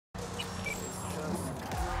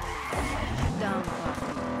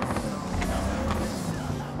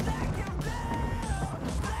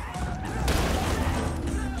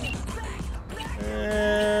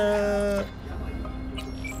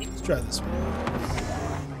try this one.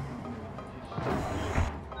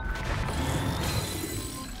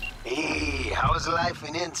 Hey, how's life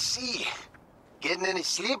in NC? Getting any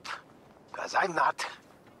sleep? Cause I'm not.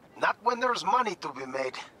 Not when there's money to be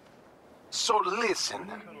made. So listen,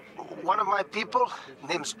 one of my people,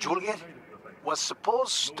 name's Juliet, was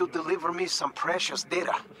supposed to deliver me some precious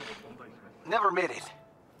data. Never made it.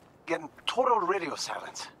 Getting total radio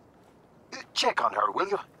silence. Check on her, will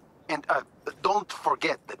you? And don't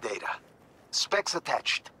forget the data. Specs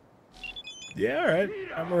attached. Yeah, alright.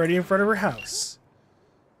 I'm already in front of her house.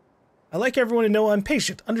 I like everyone to know I'm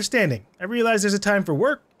patient, understanding. I realize there's a time for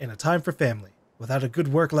work and a time for family. Without a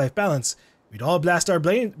good work-life balance, we'd all blast our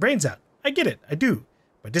brains out. I get it, I do.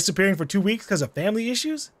 But disappearing for 2 weeks because of family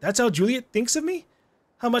issues? That's how Juliet thinks of me?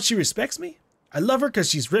 How much she respects me? I love her because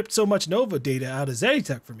she's ripped so much Nova data out of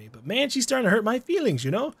Zeditech for me, but man, she's starting to hurt my feelings,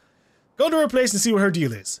 you know? Go to her place and see what her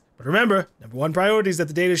deal is. But remember, #1 priority is that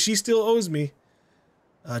the data she still owes me.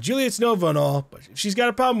 Juliet's Nova and all, but if she's got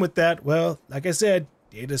a problem with that, well, like I said,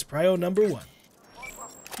 data's prio #1.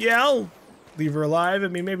 Yeah, I'll leave her alive. I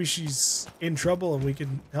mean, maybe she's in trouble and we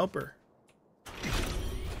can help her.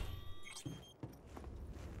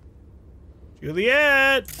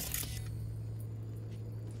 Juliet!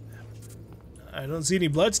 I don't see any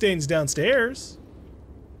bloodstains downstairs.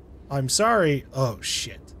 I'm sorry. Oh,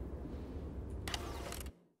 shit.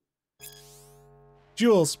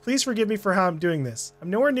 Jules, please forgive me for how I'm doing this. I'm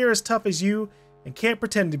nowhere near as tough as you and can't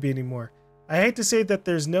pretend to be anymore. I hate to say that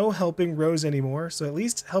there's no helping Rose anymore, so at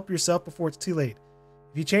least help yourself before it's too late.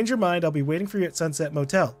 If you change your mind, I'll be waiting for you at Sunset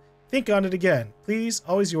Motel. Think on it again. Please,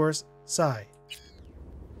 always yours, Cy.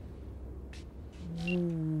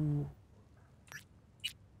 Ooh.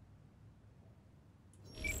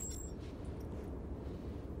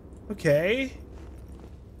 Okay.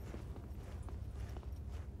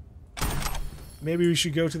 Maybe we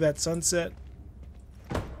should go to that Sunset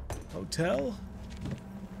Hotel?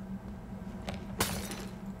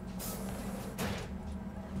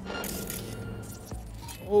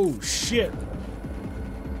 Oh shit.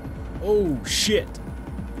 Oh shit.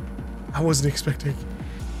 I wasn't expecting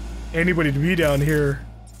anybody to be down here.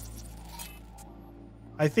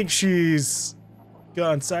 I think she's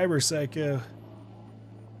gone cyber psycho.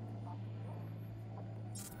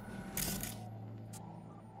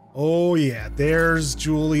 Oh yeah, there's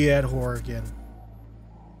Juliet Horrigan.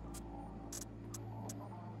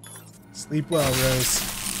 Sleep well, Rose.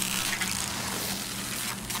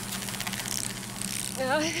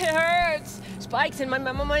 Oh, it hurts. Spikes in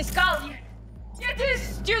my skull. Get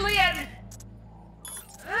this, Juliet.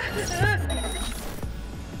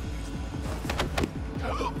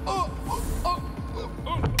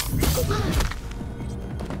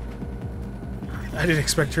 I didn't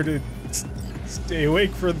expect her to stay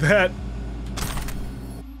awake for that.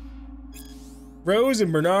 Rose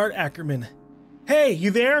and Bernard Ackerman. Hey, you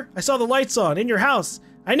there? I saw the lights on in your house.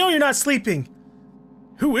 I know you're not sleeping.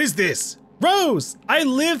 Who is this? Rose! I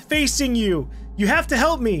live facing you. You have to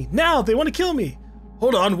help me. Now, they want to kill me.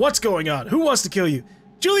 Hold on, what's going on? Who wants to kill you?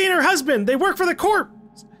 Julie and her husband. They work for the Corp.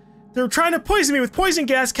 They're trying to poison me with poison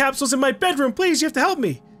gas capsules in my bedroom. Please, you have to help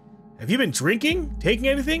me. Have you been drinking? Taking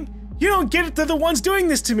anything? You don't get it. They're the ones doing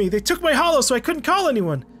this to me. They took my holo so I couldn't call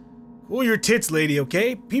anyone. Cool your tits, lady,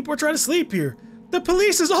 okay? People are trying to sleep here. The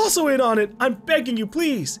police is also in on it. I'm begging you,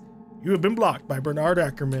 please. You have been blocked by Bernard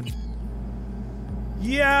Ackerman.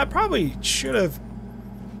 Yeah, I probably should have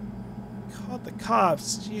called the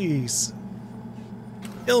cops. Jeez.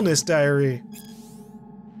 Illness diary.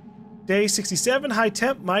 Day 67, high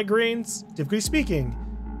temp, migraines, difficulty speaking.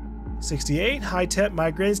 68, high temp,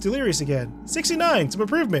 migraines, delirious again. 69, some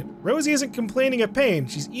improvement. Rosie isn't complaining of pain.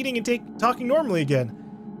 She's eating and talking normally again.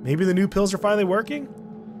 Maybe the new pills are finally working?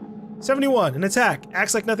 71, an attack.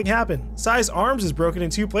 Acts like nothing happened. Cy's arms is broken in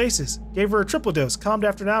 2 places. Gave her a triple dose, calmed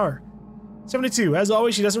after an hour. 72, as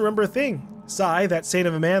always, she doesn't remember a thing. Cy, that saint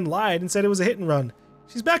of a man, lied and said it was a hit and run.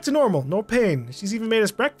 She's back to normal, no pain. She's even made us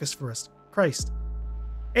breakfast for us. Christ.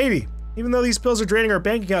 80, even though these pills are draining our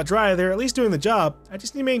bank account dry, they're at least doing the job. I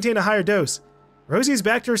just need to maintain a higher dose. Rosie's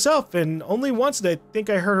back to herself, and only once did I think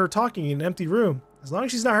I heard her talking in an empty room. As long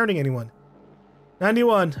as she's not hurting anyone.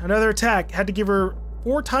 91, another attack. Had to give her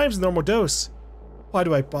 4 times the normal dose. Why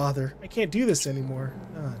do I bother? I can't do this anymore.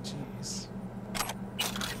 Oh, jeez.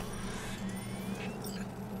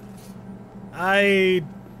 I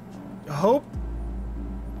hope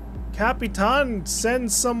Capitan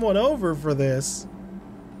sends someone over for this.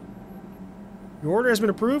 Your order has been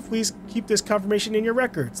approved. Please keep this confirmation in your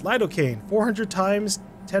records. Lidocaine, 400 times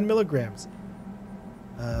 10 milligrams.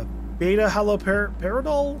 Beta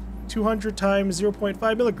haloperidol, 200 times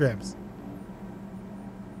 0.5 milligrams.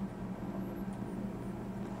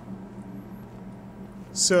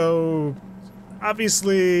 So,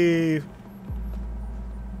 obviously,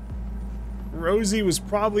 Rosie was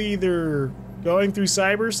probably either going through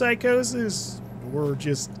cyber psychosis or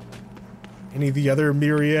just any of the other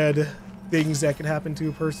myriad things that can happen to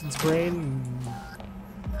a person's brain and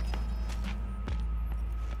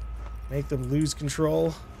make them lose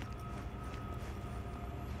control.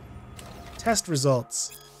 Test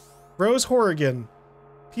results. Rose Horrigan.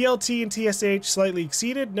 PLT and TSH slightly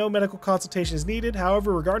exceeded. No medical consultation is needed.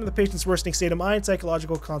 However, regarding the patient's worsening state of mind,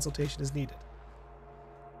 psychological consultation is needed.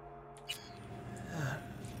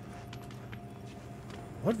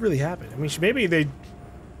 What really happened? I mean, maybe they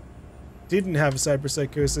didn't have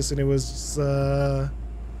cyberpsychosis and it was,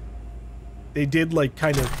 they did, like,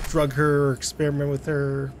 kind of drug her or experiment with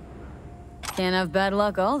her. Can't have bad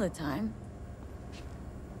luck all the time.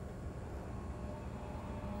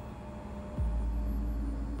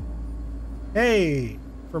 Hey,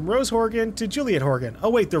 from Rose Horgan to Juliet Horgan. Oh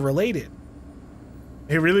wait, they're related.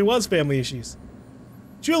 It really was family issues.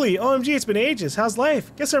 Julie, OMG, it's been ages. How's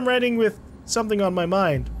life? Guess I'm writing with something on my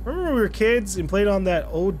mind. Remember when we were kids and played on that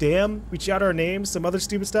old dam? We'd shout our names, some other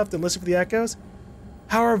stupid stuff, then listen for the echoes?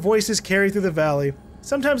 How our voices carry through the valley.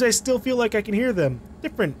 Sometimes I still feel like I can hear them.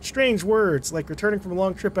 Different, strange words, like returning from a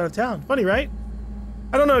long trip out of town. Funny, right?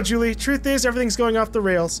 I don't know, Julie. Truth is, everything's going off the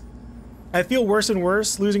rails. I feel worse and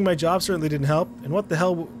worse. Losing my job certainly didn't help. And what the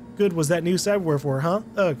hell good was that new cyberware for, huh?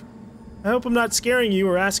 Ugh. I hope I'm not scaring you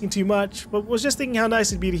or asking too much, but was just thinking how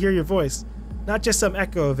nice it'd be to hear your voice. Not just some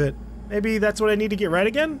echo of it. Maybe that's what I need to get right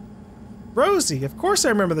again? Rosie, of course I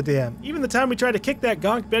remember the dam. Even the time we tried to kick that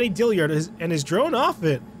gonk Benny Dilliard and his drone off of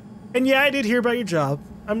it. And yeah, I did hear about your job.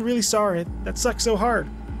 I'm really sorry. That sucks so hard.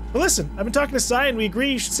 But listen, I've been talking to Cy and we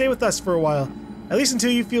agree you should stay with us for a while. At least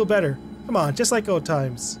until you feel better. Come on, just like old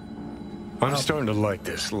times. I'm starting to like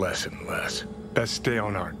this less and less. Best stay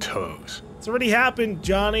on our toes. It's already happened,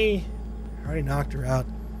 Johnny. I already knocked her out.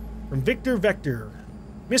 From Victor Vector.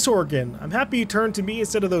 Miss Horgan, I'm happy you turned to me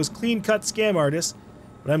instead of those clean-cut scam artists,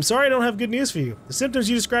 but I'm sorry I don't have good news for you. The symptoms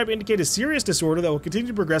you describe indicate a serious disorder that will continue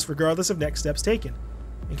to progress regardless of next steps taken.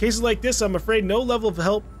 In cases like this, I'm afraid no level of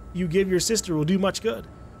help you give your sister will do much good.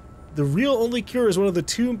 The real only cure is one of the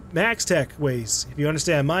two Max Tech ways, if you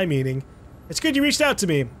understand my meaning. It's good you reached out to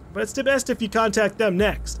me, but it's the best if you contact them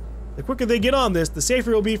next. The quicker they get on this, the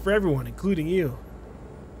safer it will be for everyone, including you.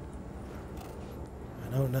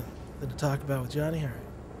 I know nothing to talk about with Johnny. All right.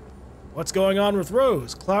 What's going on with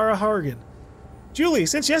Rose? Clara Hargan. Julie,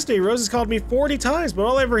 since yesterday, Rose has called me 40 times, but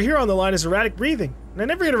all I ever hear on the line is erratic breathing, and I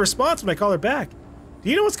never get a response when I call her back. Do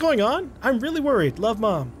you know what's going on? I'm really worried. Love,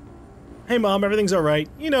 Mom. Hey, Mom, everything's all right.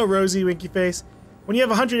 You know, Rosie, winky face. When you have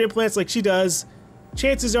 100 implants like she does,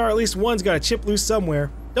 chances are at least one's got a chip loose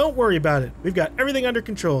somewhere. Don't worry about it. We've got everything under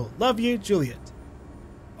control. Love you, Juliet.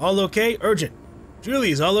 All okay? Urgent.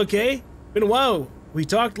 Julie, is all okay? Been a while. We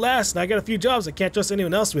talked last, and I got a few jobs I can't trust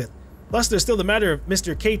anyone else with. Plus, there's still the matter of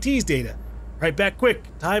Mr. KT's data. Right back quick.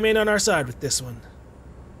 Time ain't on our side with this one.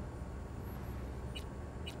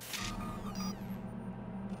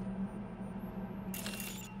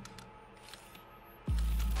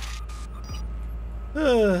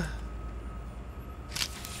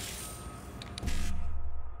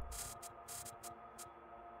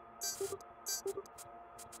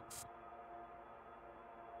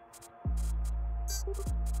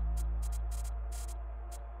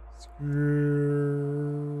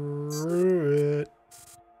 Screw it.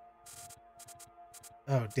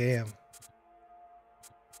 Oh, damn.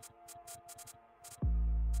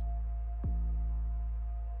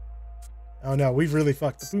 Oh no, we've really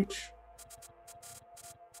fucked the pooch.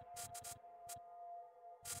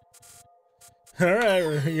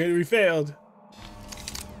 Alright, we failed.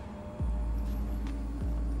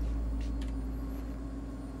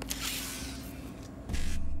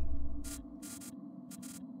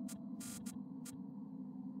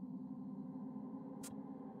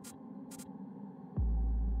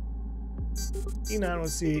 E9,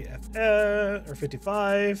 let's see, or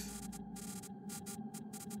 55.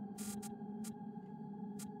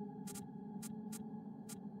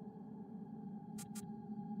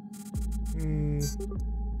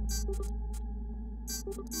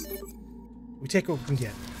 We take what we can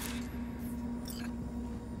get.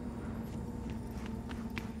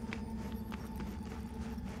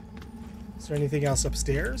 Is there anything else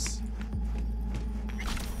upstairs?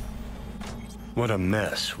 What a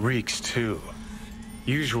mess. Reeks too.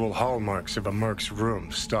 Usual hallmarks of a merc's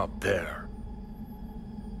room stop there.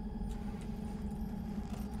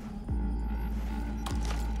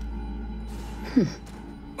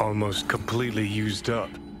 Almost completely used up.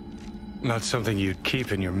 Not something you'd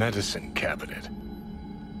keep in your medicine cabinet.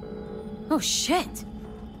 Oh shit!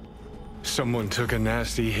 Someone took a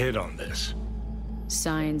nasty hit on this.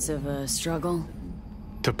 Signs of a struggle?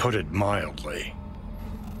 To put it mildly.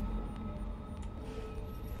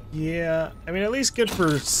 Yeah, I mean, at least good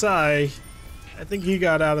for Cy. I think he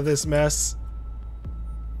got out of this mess.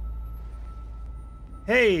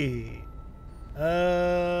 Hey!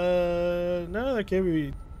 No, okay,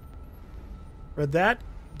 we read that.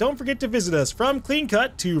 Don't forget to visit us from Clean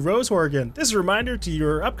Cut to Rose Horgan. This is a reminder to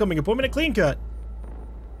your upcoming appointment at Clean Cut.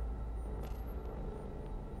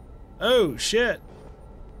 Oh, shit.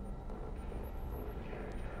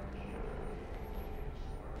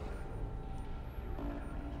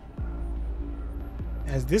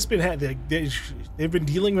 Has this been they've been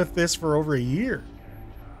dealing with this for over a year.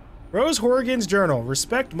 Rose Horgan's journal.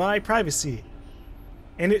 Respect my privacy.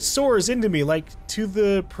 And it soars into me like to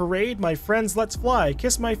the parade. My friends, let's fly.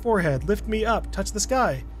 Kiss my forehead. Lift me up. Touch the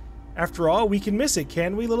sky. After all, we can miss it,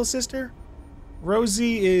 can we, little sister?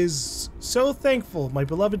 Rosie is so thankful. My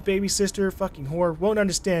beloved baby sister, fucking whore, won't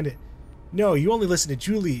understand it. No, you only listen to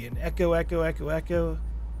Julie and echo, echo, echo, echo.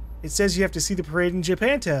 It says you have to see the parade in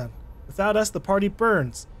Japantown. Without us, the party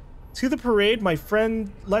burns. To the parade, my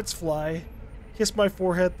friend, let's fly. Kiss my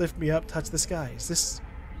forehead, lift me up, touch the sky. Is this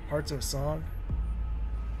parts of a song?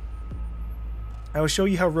 I will show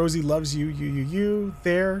you how Rosie loves you, you.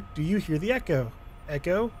 There, do you hear the echo?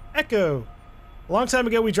 Echo, echo. A long time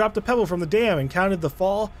ago, we dropped a pebble from the dam and counted the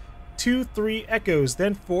fall. 2, 3 echoes,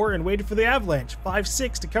 then 4, and waited for the avalanche. 5,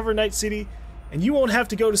 6 to cover Night City. And you won't have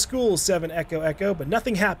to go to school, 7 echo, echo. But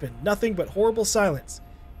nothing happened. Nothing but horrible silence.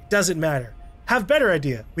 It doesn't matter. Have better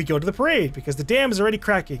idea. We go to the parade because the dam is already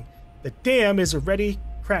cracking. The dam is already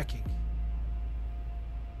cracking.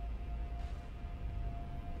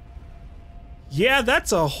 Yeah,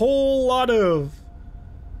 that's a whole lot of...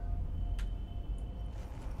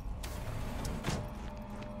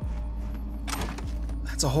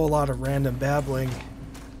 That's a whole lot of random babbling.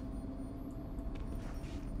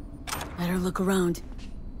 Better look around.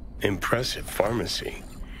 Impressive pharmacy.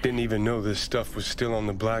 Didn't even know this stuff was still on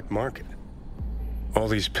the black market. All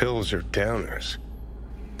these pills are downers.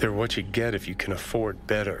 They're what you get if you can afford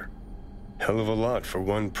better. Hell of a lot for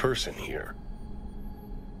one person here.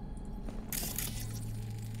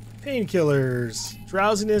 Painkillers,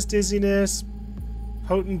 drowsiness, dizziness,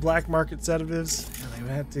 potent black market sedatives. They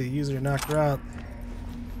would have to use it to knock her out.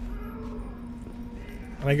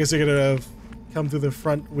 And I guess I could have come through the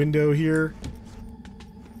front window here.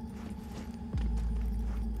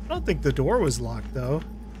 I don't think the door was locked though.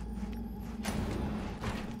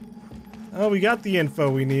 Oh, we got the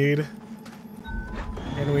info we need.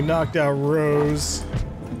 And we knocked out Rose.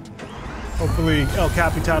 Hopefully El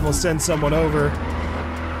Capitan will send someone over.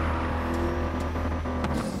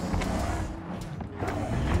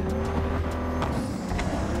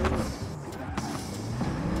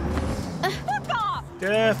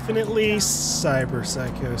 Definitely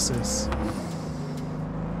cyberpsychosis.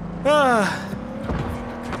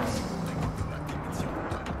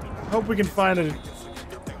 Hope we can find a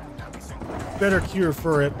better cure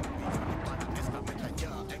for it.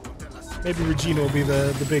 Maybe Regina will be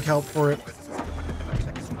the big help for it.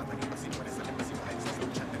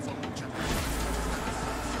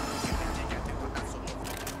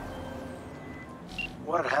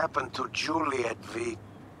 What happened to Juliet V?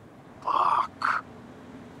 Fuck.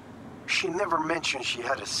 She never mentioned she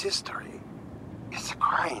had a sister. It's a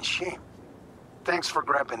crying shame. Thanks for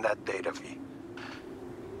grabbing that data, V.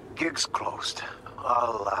 Gig's closed.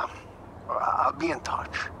 I'll be in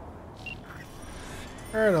touch.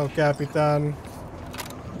 Alright, El Capitan.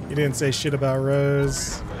 You didn't say shit about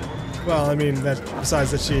Rose. Well, I mean, that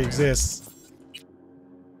besides that she exists.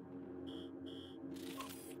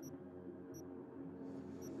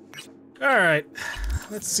 Alright.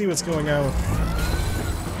 Let's see what's going on with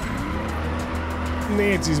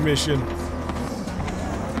Nancy's mission.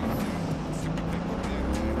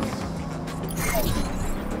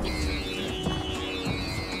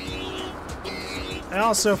 I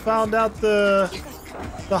also found out the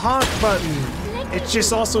honk button. It's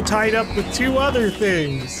just also tied up with 2 other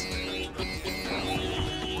things.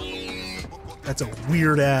 That's a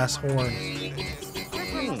weird ass horn.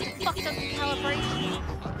 Fucked up calibration.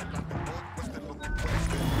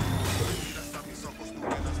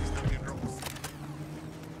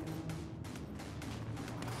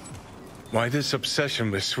 Why this obsession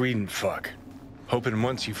with Sweden fuck? Hoping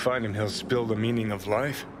once you find him he'll spill the meaning of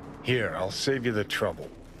life? Here, I'll save you the trouble.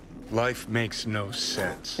 Life makes no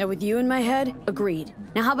sense. Now with you in my head, agreed.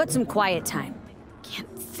 Now how about some quiet time?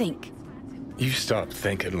 Can't think. You stopped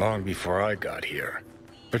thinking long before I got here.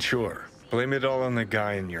 But sure, blame it all on the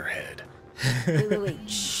guy in your head. Wait.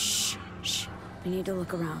 Shh. I need to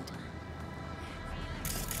look around.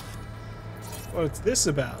 What's this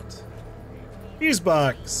about? Fuse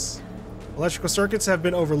box. Electrical circuits have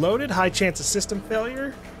been overloaded. High chance of system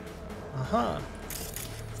failure. Uh-huh.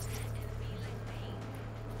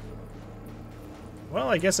 Well,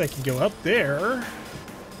 I guess I can go up there.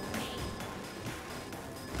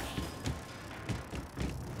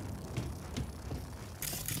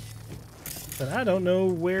 But I don't know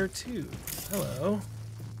where to. Hello.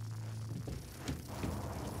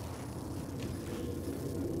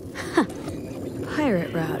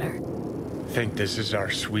 Pirate router. Think this is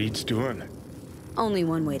our Swedes doing? Only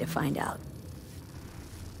one way to find out.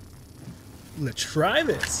 Let's try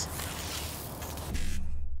this.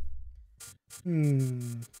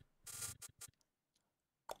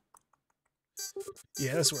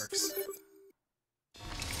 Yeah, this works.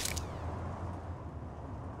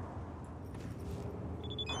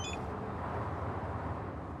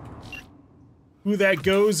 Who that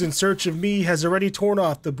goes in search of me has already torn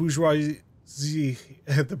off the bourgeois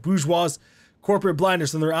corporate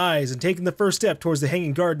blinders from their eyes and taken the first step towards the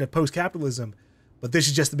hanging garden of post-capitalism. But this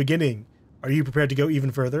is just the beginning. Are you prepared to go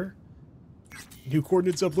even further? New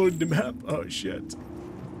coordinates uploaded to map. Oh shit.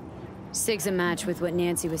 Sig's a match with what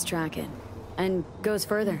Nancy was tracking. And goes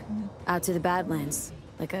further. Out to the Badlands.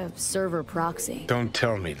 Like a server proxy. Don't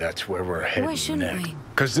tell me that's where we're heading. Why shouldn't we?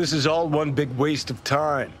 Because this is all one big waste of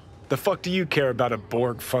time. The fuck do you care about a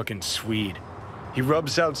Borg fucking Swede? He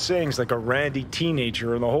rubs out sayings like a randy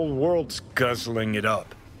teenager and the whole world's guzzling it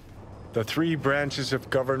up. The three branches of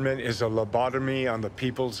government is a lobotomy on the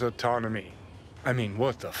people's autonomy. I mean,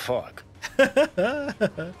 what the fuck?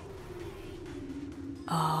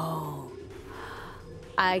 Oh.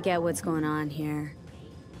 I get what's going on here.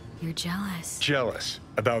 You're jealous. Jealous?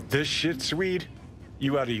 About this shit, Swede?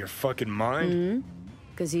 You out of your fucking mind? Mm-hmm.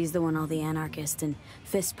 Because he's the one all the anarchists and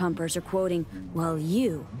fist pumpers are quoting, while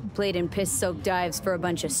you played in piss-soaked dives for a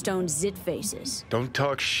bunch of stoned zit faces. Don't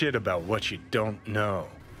talk shit about what you don't know.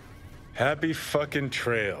 Happy fucking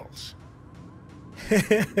trails.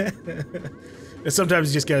 And sometimes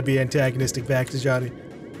you just gotta be antagonistic back to Johnny.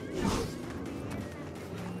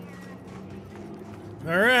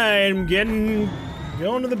 Alright, I'm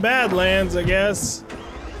going to the Badlands, I guess.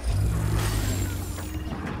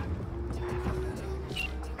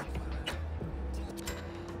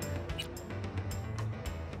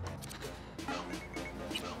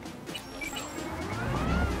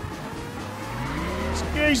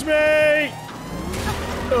 Excuse me!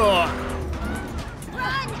 Ugh.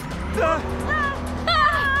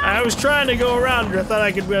 I was trying to go around her. I thought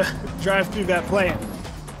I could drive through that plant.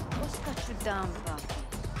 What's got you down, Poppy?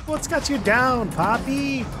 What's got you down,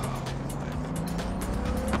 Poppy?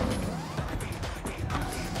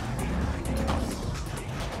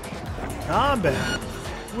 Combat?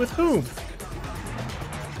 With whom?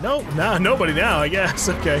 Nope, nah, nobody now, I guess.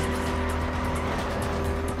 Okay.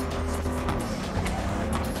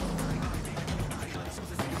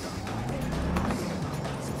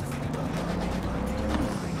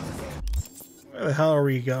 Where the hell are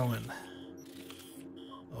we going?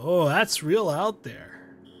 Oh, that's real out there.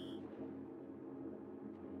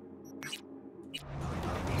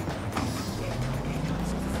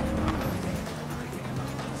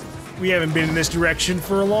 We haven't been in this direction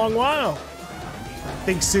for a long while. I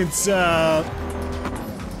think since the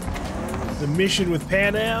mission with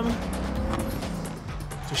Pan Am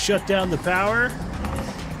to shut down the power.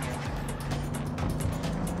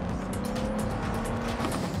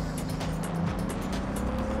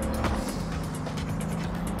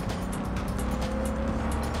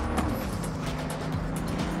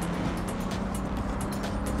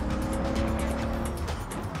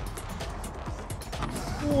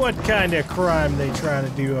 What kind of crime they trying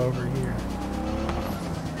to do over here?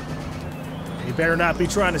 They better not be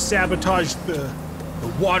trying to sabotage the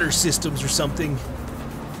water systems or something.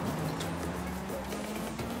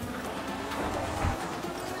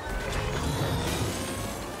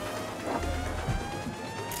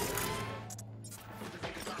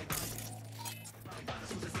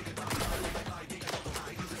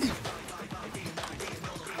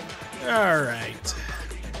 All right.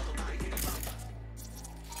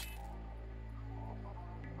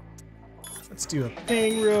 Let's do a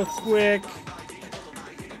ping real quick.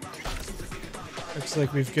 Looks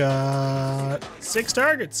like we've got 6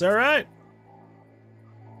 targets. All right.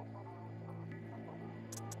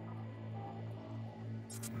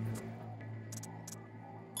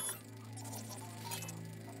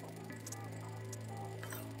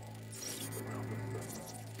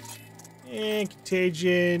 And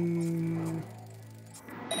contagion.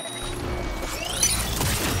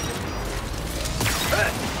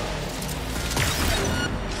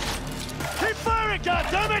 Keep firing,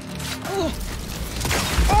 goddammit!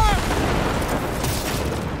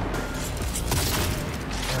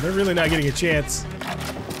 they're really not getting a chance.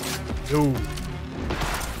 Ooh.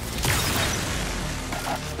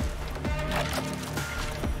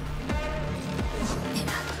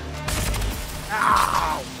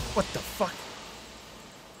 Ow! What the fuck?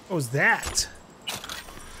 What was that?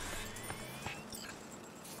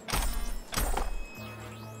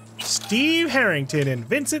 Steve Harrington and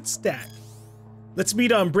Vincent Stack. Let's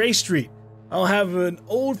meet on Bray Street. I'll have an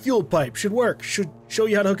old fuel pipe. Should work. Should show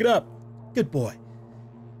you how to hook it up. Good boy.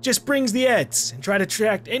 Just brings the eds and try to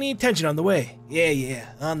attract any attention on the way. Yeah,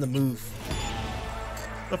 on the move.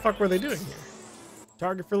 The fuck were they doing here?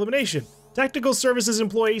 Target for elimination. Technical Services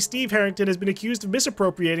employee Steve Harrington has been accused of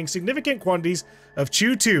misappropriating significant quantities of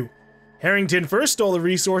Chew-2. Harrington first stole the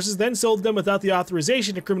resources, then sold them without the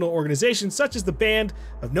authorization to criminal organizations such as the Band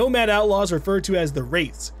of Nomad Outlaws referred to as the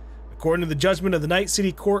Wraiths. According to the judgment of the Night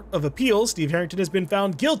City Court of Appeals, Steve Harrington has been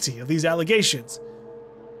found guilty of these allegations.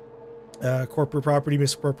 Corporate property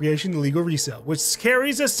misappropriation, illegal resale, which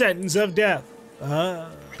carries a sentence of death.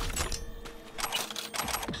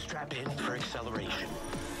 Strap in for acceleration.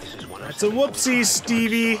 This is one That's a whoopsie,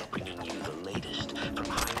 Stevie. Bringing you the latest from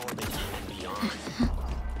high orbit and beyond.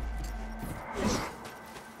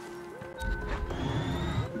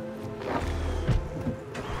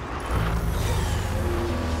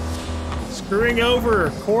 Screwing over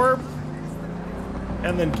Corp,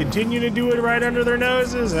 and then continue to do it right under their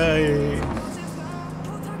noses. Hey.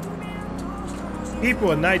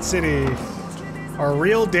 People in Night City are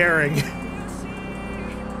real daring.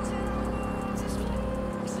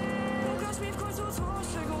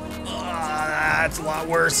 That's a lot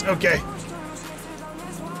worse. Okay.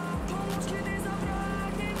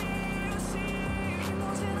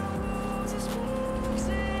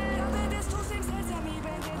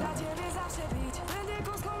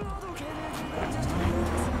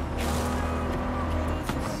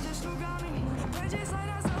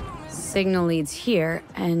 Signal leads here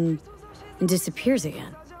and disappears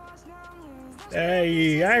again.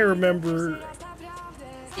 Hey, I remember.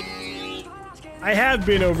 I have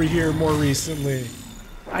been over here more recently.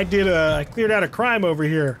 I cleared out a crime over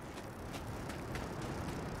here.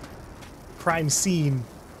 Crime scene.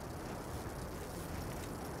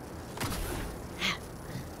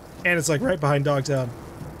 And it's like right behind Dogtown.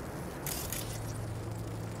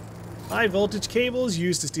 High voltage cables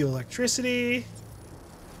used to steal electricity.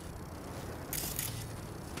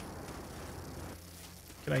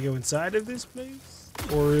 Can I go inside of this place?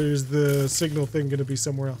 Or is the signal thing gonna be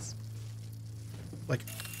somewhere else? Like,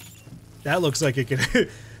 that looks like it could.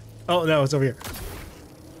 Oh no, it's over here.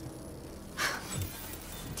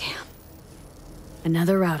 Damn.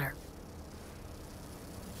 Another router.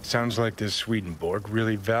 Sounds like this Swedenborg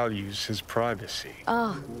really values his privacy.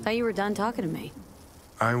 Oh, thought you were done talking to me.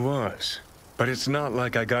 I was, but it's not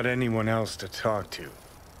like I got anyone else to talk to.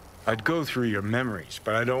 I'd go through your memories,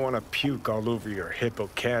 but I don't want to puke all over your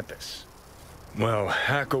hippocampus. Well,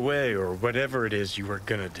 hack away or whatever it is you were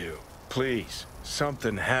gonna do. Please,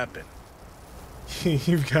 something happen.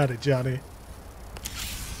 You've got it, Johnny.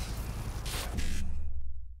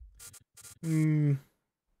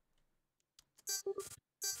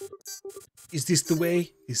 Is this the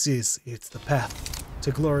way? This is. It's the path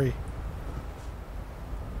to glory.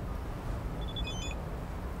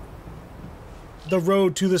 The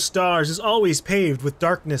road to the stars is always paved with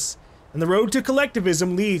darkness, and the road to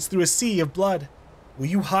collectivism leads through a sea of blood. Will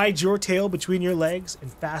you hide your tail between your legs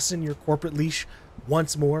and fasten your corporate leash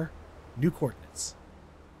once more? New coordinates.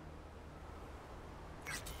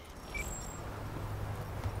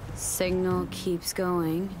 Signal keeps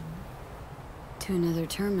going to another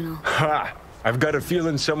terminal. Ha! I've got a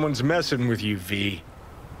feeling someone's messing with you, V.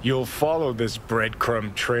 You'll follow this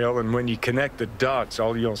breadcrumb trail, and when you connect the dots,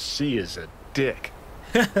 all you'll see is a dick.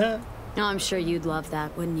 Oh, I'm sure you'd love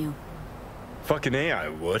that, wouldn't you? Fucking A, I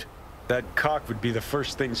would. That cock would be the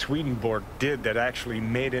first thing Swedenborg did that actually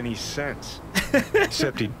made any sense.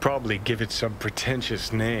 Except he'd probably give it some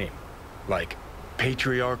pretentious name. Like,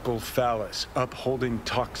 patriarchal phallus, upholding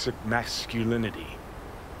toxic masculinity.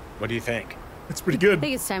 What do you think? That's pretty good. I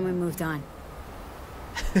think it's time we moved on.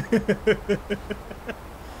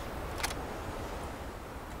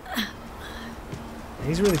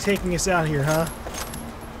 He's really taking us out here, huh?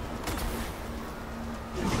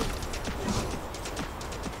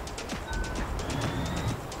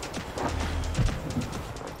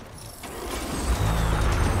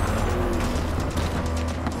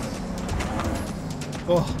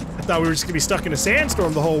 Oh, I thought we were just gonna be stuck in a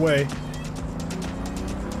sandstorm the whole way.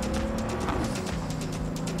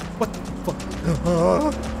 What the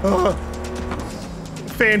fuck?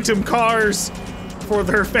 Phantom cars for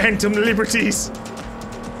their phantom liberties.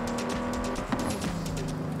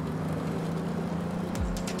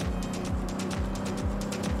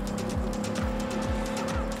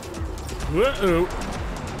 Uh-oh.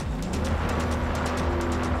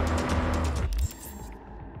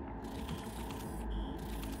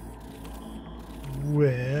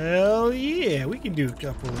 Well, yeah, we can do a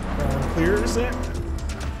couple of ground clears there.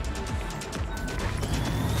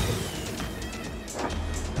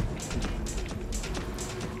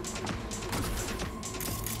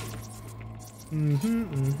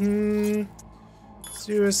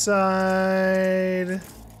 Suicide.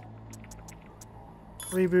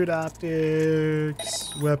 Reboot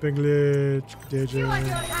optics. Weapon glitch. Contagion.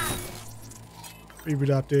 Reboot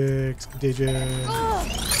optics. Contagion.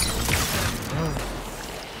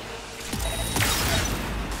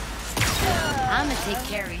 I'm gonna take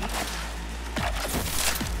care of you.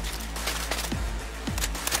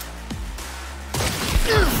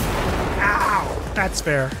 Ow! That's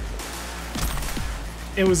fair.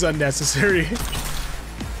 It was unnecessary.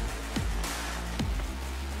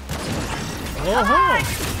 Oh!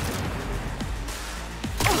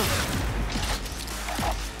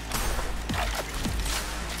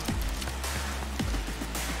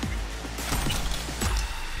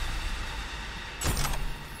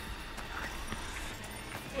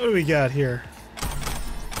 What do we got here?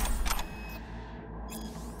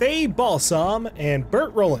 Faye Balsam and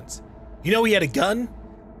Burt Rollins. You know he had a gun?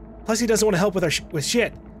 Plus he doesn't want to help with our with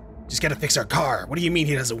shit. Just gotta fix our car. What do you mean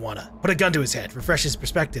he doesn't wanna? Put a gun to his head, refresh his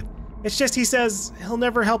perspective. It's just he says he'll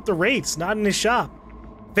never help the Wraiths, not in his shop.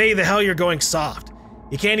 Faye, the hell you're going soft.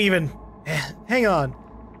 You can't even... hang on.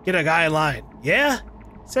 Get a guy in line. Yeah?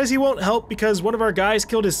 Says he won't help because one of our guys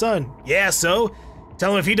killed his son. Yeah, so?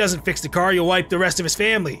 Tell him if he doesn't fix the car, you'll wipe the rest of his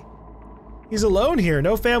family. He's alone here,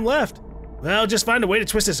 no fam left. Well, just find a way to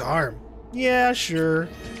twist his arm. Yeah, sure.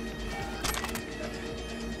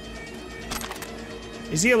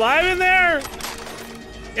 Is he alive in there?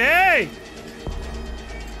 Hey!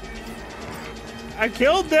 I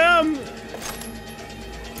killed them!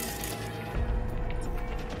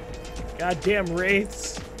 Goddamn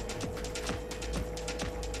wraiths.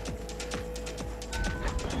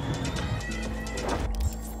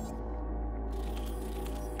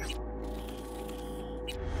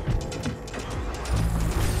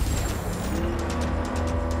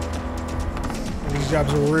 These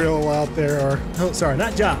jobs are real out there, or... oh, sorry,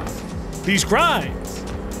 not jobs. These crimes!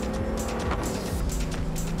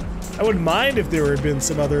 I wouldn't mind if there had been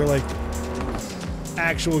some other, like,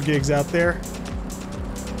 actual gigs out there.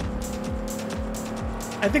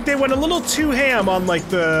 I think they went a little too ham on, like,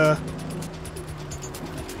 the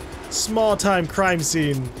small-time crime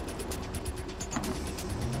scene.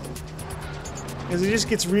 Because it just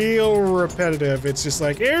gets real repetitive. It's just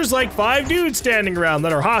like, here's like 5 dudes standing around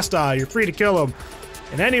that are hostile. You're free to kill them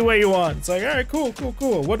in any way you want. It's like, all right, cool, cool,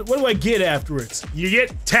 cool. What do I get afterwards? You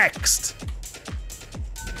get text.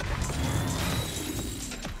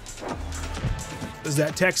 Does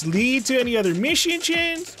that text lead to any other mission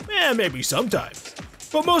chains? Eh, maybe sometimes.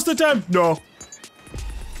 But most of the time, no.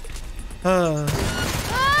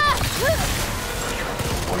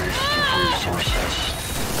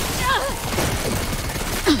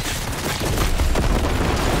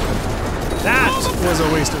 That was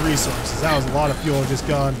a waste of resources. That was a lot of fuel just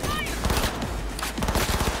gone.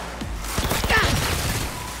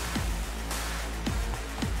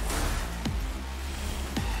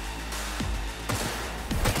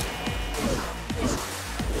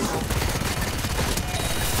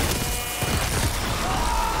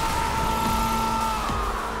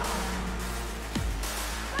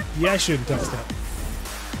 Yeah, I shouldn't touch that.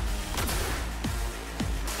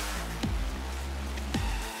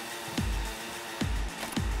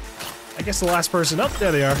 I guess the last person up.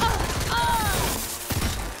 There they are.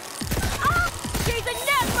 She's a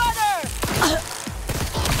net runner!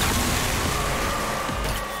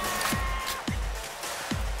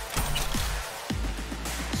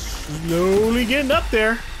 Slowly getting up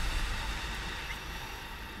there.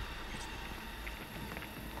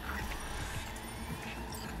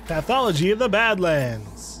 Pathology of the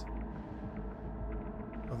Badlands.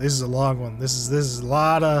 Oh, this is a long one. This is a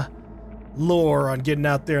lot of lore on getting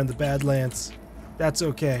out there in the Badlands. That's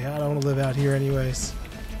okay. I don't want to live out here anyways.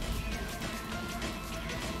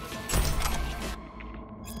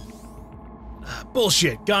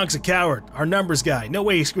 Bullshit. Gong's a coward. Our numbers guy. No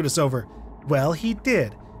way he screwed us over. Well, he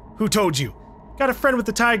did. Who told you? Got a friend with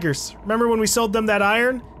the Tigers. Remember when we sold them that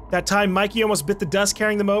iron? That time Mikey almost bit the dust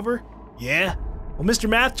carrying them over? Yeah. Well, Mr.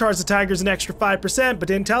 Math charged the Tigers an extra 5%, but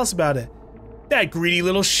didn't tell us about it. That greedy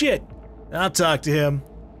little shit. I'll talk to him.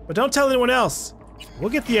 But don't tell anyone else. We'll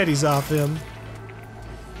get the eddies off him.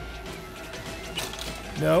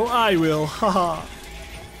 No, I will. Haha.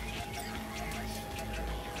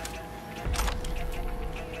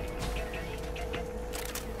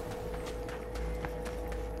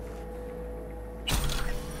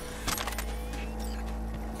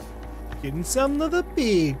 Getting some of the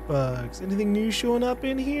big bugs. Anything new showing up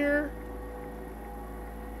in here?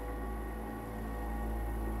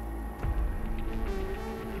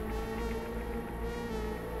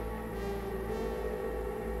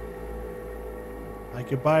 I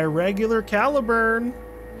could buy a regular Caliburn.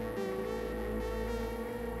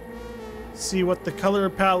 See what the color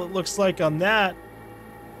palette looks like on that.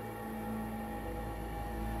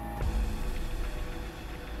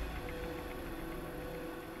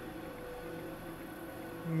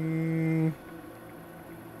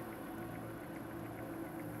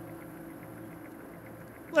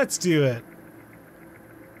 Let's do it.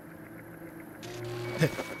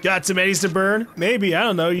 Got some eddies to burn? Maybe, I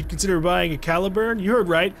don't know, you'd consider buying a Caliburn? You heard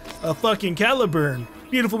right, a fucking Caliburn.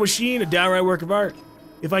 Beautiful machine, a downright work of art.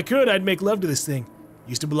 If I could, I'd make love to this thing.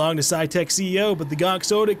 Used to belong to SciTech CEO, but the gonk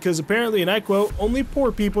sold it because apparently, and I quote, only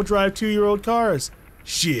poor people drive 2-year-old cars.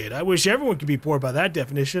 Shit, I wish everyone could be poor by that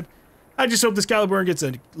definition. I just hope this Caliburn gets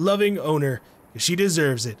a loving owner, because she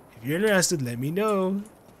deserves it. If you're interested, let me know.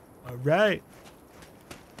 Alright.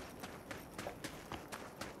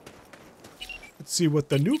 Let's see what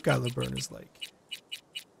the new Caliburn is like.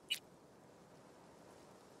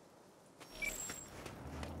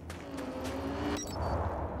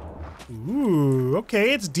 Ooh,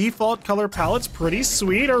 okay, its default color palette's pretty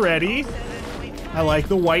sweet already. I like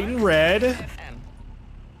the white and red.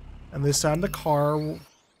 And this time the car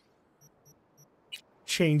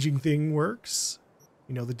changing thing works.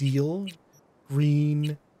 You know the deal.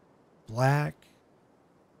 Green, black.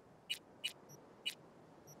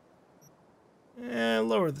 And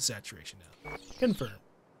lower the saturation now. Confirm.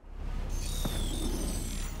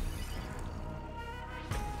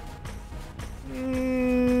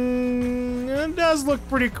 It does look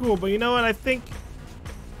pretty cool, but you know what? I think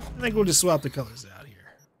we'll just swap the colors out here.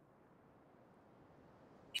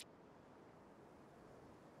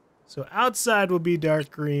 So outside will be dark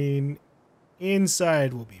green,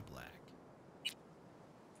 inside will be black.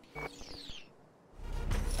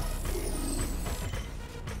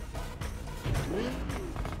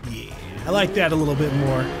 Yeah, I like that a little bit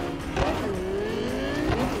more.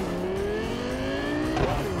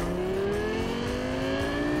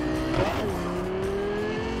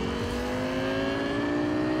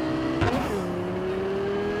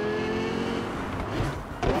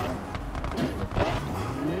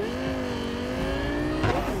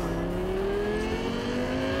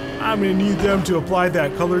 I'm gonna need them to apply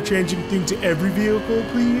that color changing thing to every vehicle,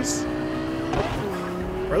 please.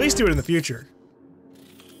 Or at least do it in the future.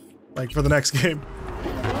 Like for the next game.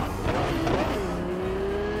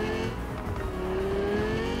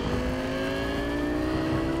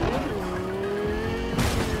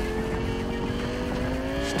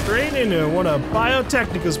 Straight into one of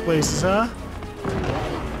Biotechnica's places, huh?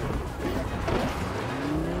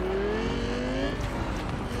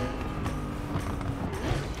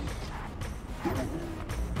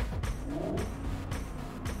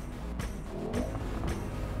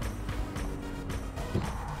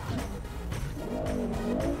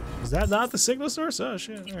 Is that not the signal source? Oh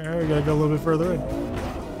shit. Alright, we gotta go a little bit further in.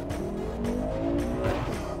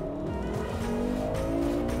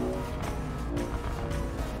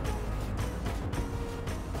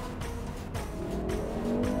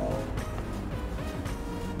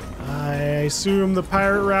 I assume the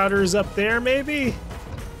pirate router is up there, maybe?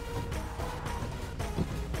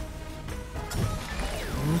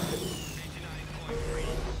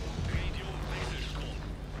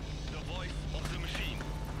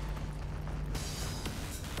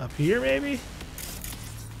 Up here, maybe?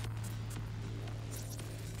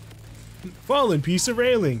 Fallen piece of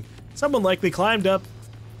railing. Someone likely climbed up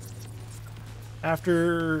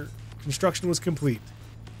after construction was complete.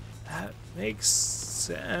 That makes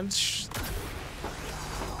sense.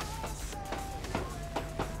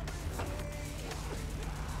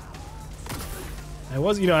 I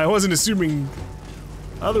wasn't assuming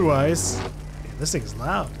otherwise. Man, this thing's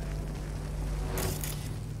loud.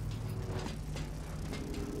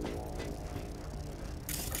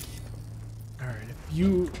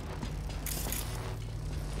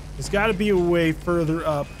 There's got to be a way further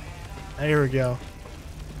up. There we go.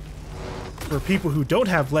 For people who don't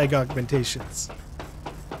have leg augmentations.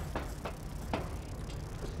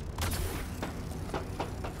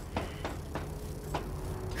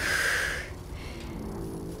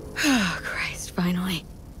 Oh, Christ, finally.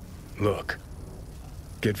 Look,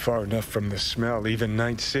 get far enough from the smell, even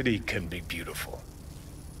Night City can be beautiful.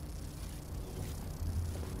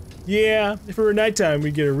 Yeah, if it were nighttime,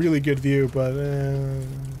 we'd get a really good view, but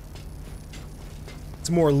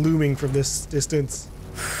it's more looming from this distance.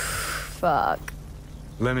 Fuck.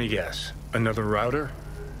 Let me guess. Another router?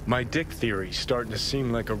 My dick theory's starting to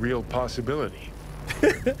seem like a real possibility.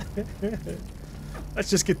 Let's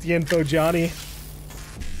just get the info, Johnny.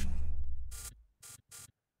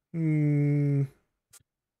 Okay,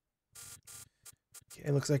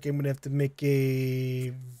 looks like I'm gonna have to make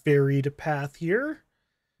a varied path here.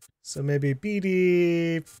 So maybe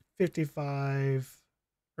BD 55,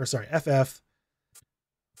 or sorry, FF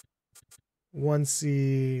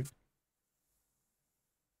 1C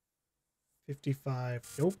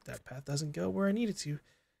 55. Nope, that path doesn't go where I need it to.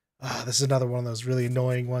 Ah, this is another one of those really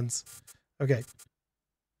annoying ones. Okay.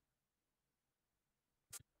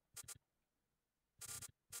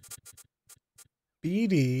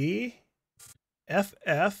 BD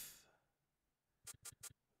FF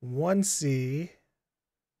 1C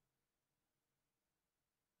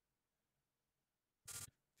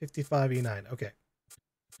 55E9. Okay.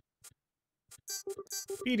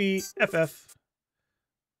 BD FF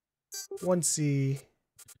 1C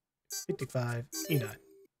 55E9.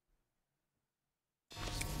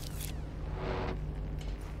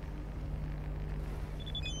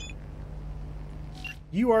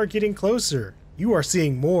 You are getting closer. You are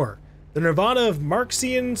seeing more. The nirvana of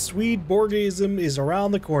Marxian Swede Borgism is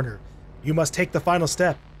around the corner. You must take the final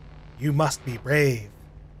step. You must be brave.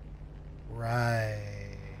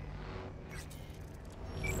 Right.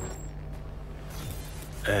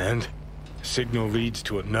 And? Signal leads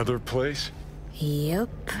to another place? Yep.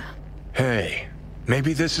 Hey,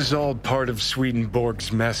 maybe this is all part of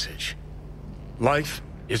Swedenborg's message. Life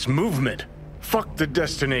is movement. Fuck the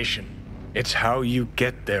destination. It's how you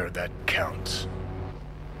get there that counts.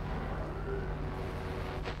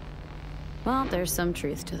 Well, there's some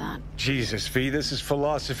truth to that. Jesus, V, this is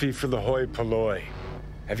philosophy for the hoi polloi.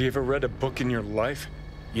 Have you ever read a book in your life?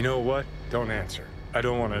 You know what? Don't answer. I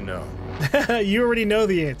don't want to know. You already know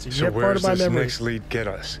the answer. So You're part of where's my this memory. next lead get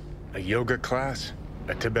us? A yoga class?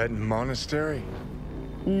 A Tibetan monastery?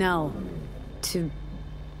 No. To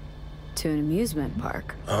an amusement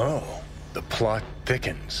park. Oh, the plot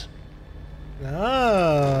thickens.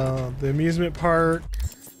 Oh, the amusement park.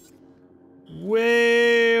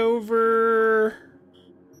 Way over.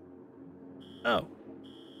 Oh.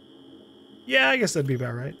 Yeah, I guess that'd be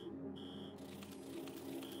about right.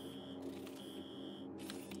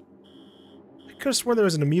 I could have sworn there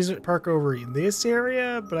was an amusement park over in this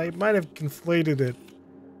area, but I might have conflated it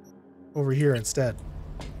over here instead.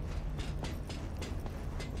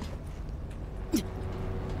 I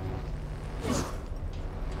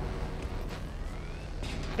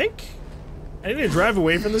think I need to drive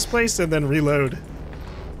away from this place and then reload.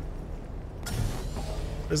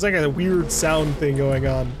 There's like a weird sound thing going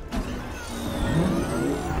on.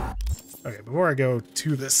 Okay, before I go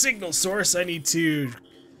to the signal source, I need to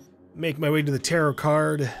make my way to the tarot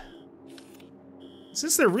card.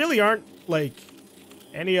 Since there really aren't like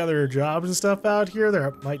any other jobs and stuff out here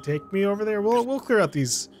that might take me over there, we'll clear out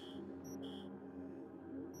these.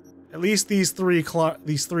 At least these three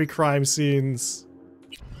crime scenes.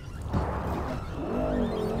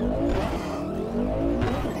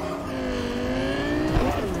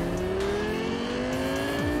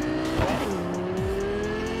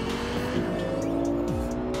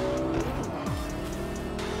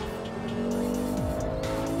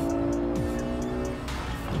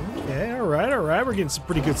 Alright, we're getting some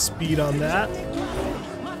pretty good speed on that.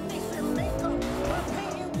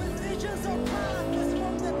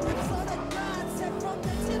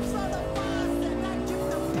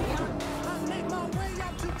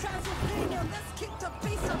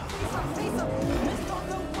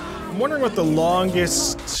 I'm wondering what the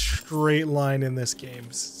longest straight line in this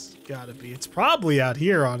game's gotta be. It's probably out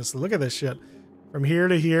here, honestly. Look at this shit. From here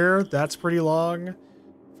to here, that's pretty long.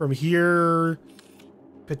 From here,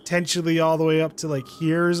 potentially all the way up to like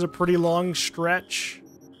here's a pretty long stretch.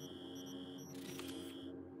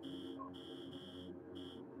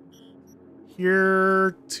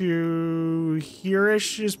 Here to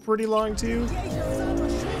here-ish is pretty long too.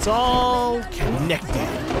 It's all connected.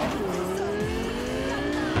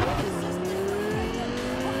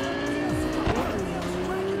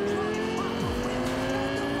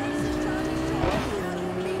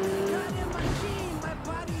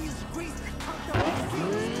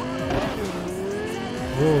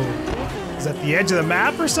 Whoa. Is that the edge of the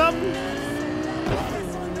map or something?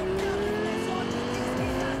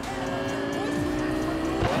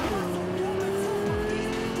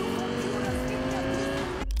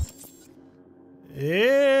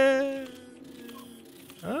 Yeah.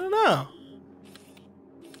 I don't know.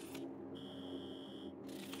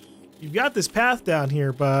 You've got this path down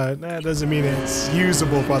here, but that doesn't mean it's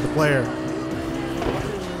usable by the player.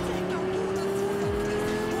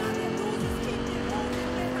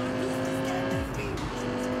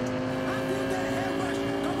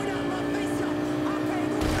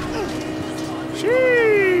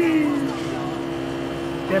 Sheesh.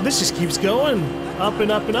 Yeah, this just keeps going. Up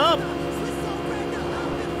and up and up.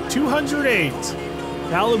 208.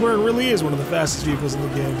 Caliburn really is one of the fastest vehicles in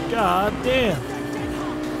the game. God damn.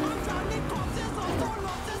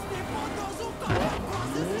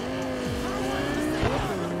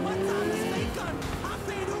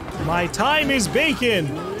 My time is bacon.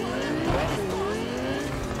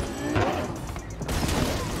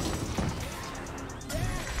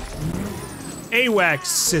 AWACS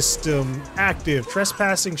system active.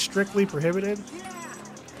 Trespassing strictly prohibited.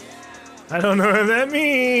 I don't know what that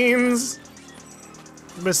means.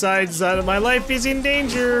 Besides, my life is in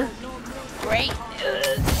danger. Great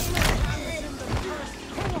news.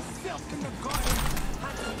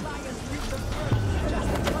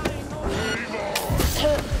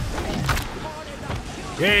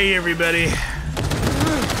 Hey, everybody.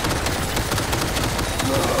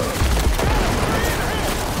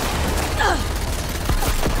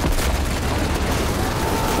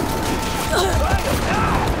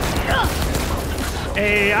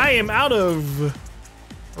 Hey, I am out of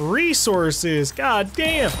resources. God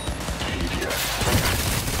damn.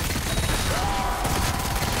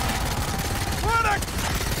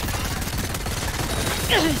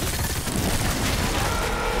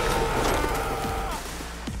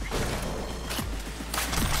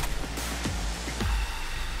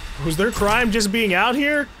 Was their crime just being out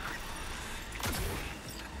here?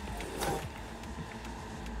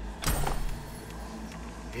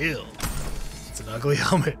 Ew. It's an ugly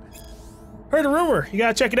helmet. Heard a rumor. You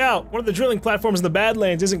gotta check it out. One of the drilling platforms in the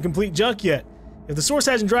Badlands isn't complete junk yet. If the source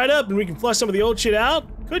hasn't dried up and we can flush some of the old shit out,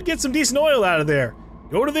 could get some decent oil out of there.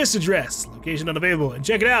 Go to this address, location unavailable, and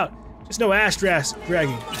check it out. Just no ash dragging.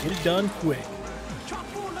 Get it done quick.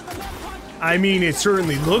 I mean, it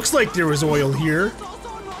certainly looks like there was oil here.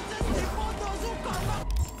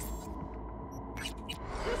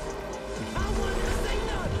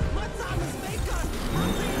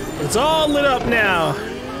 It's all lit up now.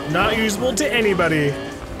 Not usable to anybody.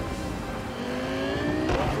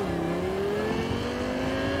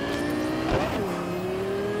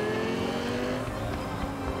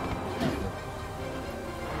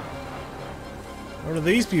 What are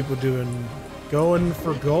these people doing? Going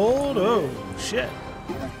for gold? Oh, shit.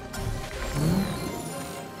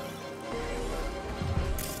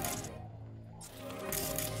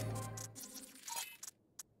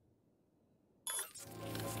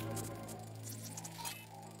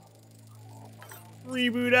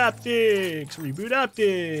 Reboot optics, reboot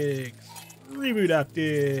optics, reboot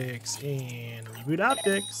optics, and reboot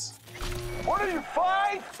optics. What are you,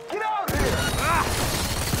 five? Get out here! Ah!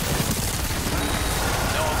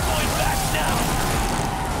 No, I'm going back now.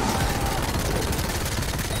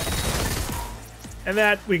 And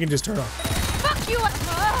that we can just turn off. Fuck you!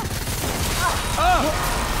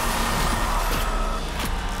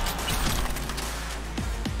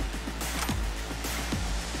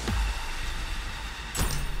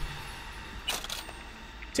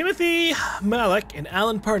 Timothy, Malik, and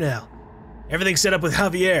Alan Parnell. Everything's set up with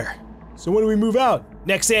Javier. So when do we move out?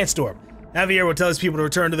 Next sandstorm. Javier will tell his people to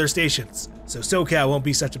return to their stations, so SoCal won't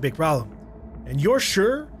be such a big problem. And you're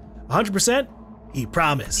sure? 100%? He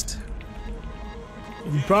promised.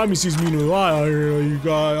 If he promises me to lie, you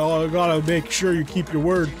gotta make sure you keep your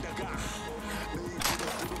word.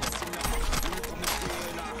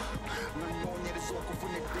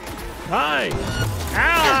 Hi!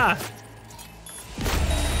 Ah!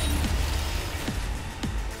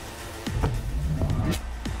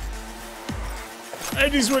 I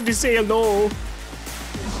just wanted to say hello.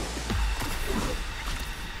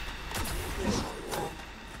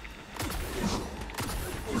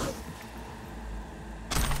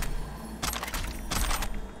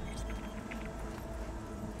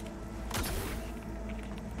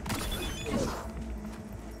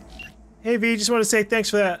 Hey V, just want to say thanks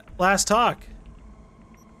for that last talk.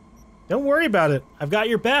 Don't worry about it. I've got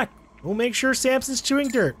your back. We'll make sure Samson's chewing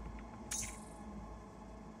dirt.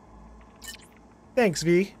 Thanks,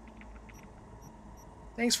 V.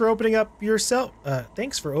 Thanks for opening up yourself.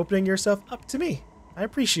 Thanks for opening yourself up to me. I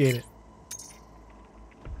appreciate it.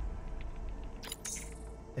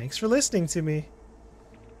 Thanks for listening to me.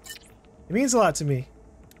 It means a lot to me.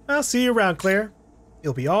 I'll see you around, Claire.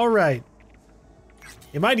 You'll be all right.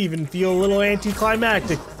 It might even feel a little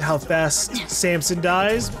anticlimactic how fast Samson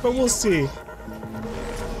dies, but we'll see.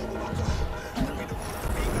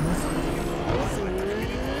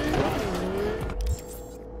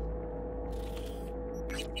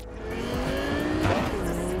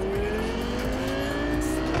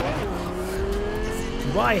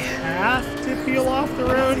 Do I have to peel off the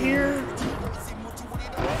road here?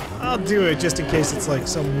 I'll do it just in case it's like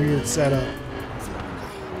some weird setup.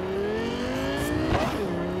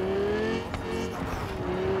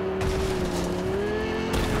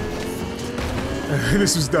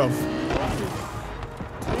 This was dumb.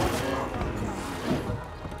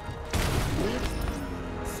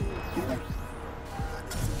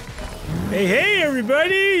 Hey,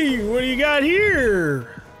 everybody! What do you got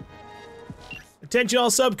here? Attention all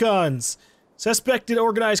subcons. Suspected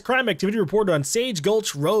organized crime activity reported on Sage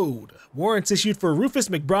Gulch Road. Warrants issued for Rufus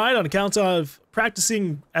McBride on account of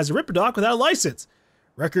practicing as a ripper doc without a license.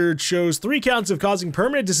 Record shows 3 counts of causing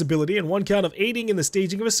permanent disability and 1 count of aiding in the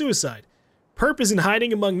staging of a suicide. Perp is in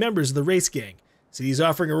hiding among members of the race gang. City is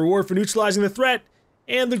offering a reward for neutralizing the threat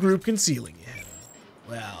and the group concealing it.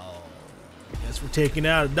 Well, I guess we're taking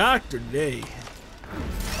out a doctor today.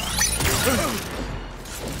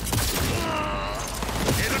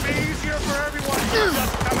 It'll be easier for everyone to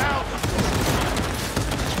just come out.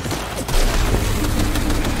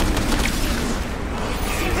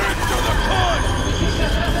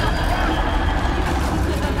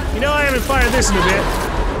 You know, I haven't fired this in a bit.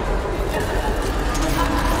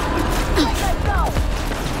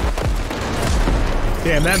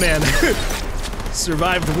 Damn, that man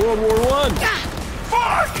survived World War I.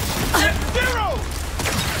 Fuck! Zero!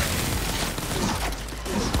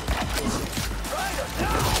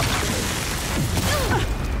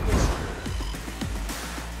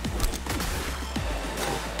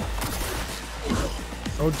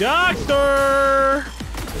 Oh, doctor!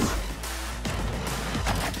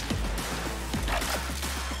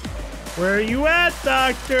 Where are you at,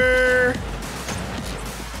 doctor?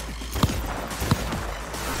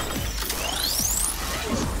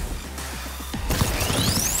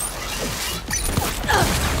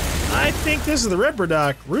 I think this is the Ripper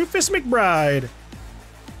Doc, Rufus McBride.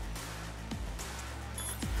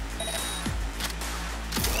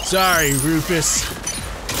 Sorry, Rufus.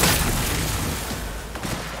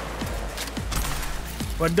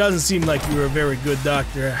 But it doesn't seem like you were a very good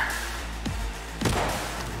doctor.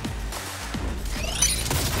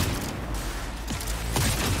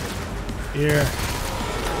 Here.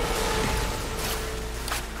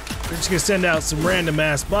 We're just gonna send out some random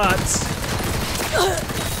ass bots.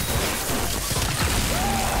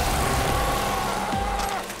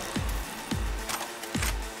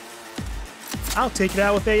 I'll take it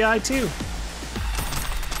out with AI too.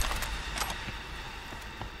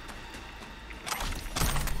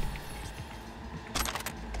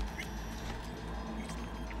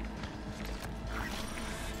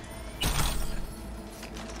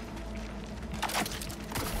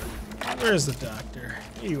 Where's the doctor?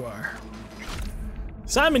 Here you are.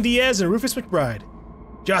 Simon Diaz and Rufus McBride.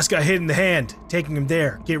 Josh got hit in the hand. Taking him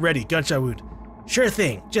there. Get ready. Gunshot wound. Sure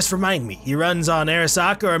thing. Just remind me. He runs on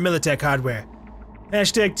Arasaka or Militech hardware.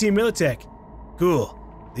 Hashtag Team Militech. Cool.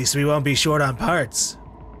 At least we won't be short on parts.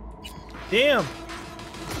 Damn.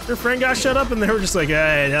 Their friend got shut up and they were just like,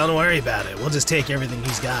 hey, don't worry about it. We'll just take everything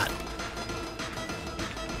he's got.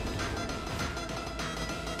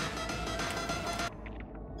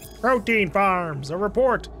 Protein farms. A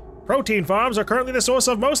report. Protein farms are currently the source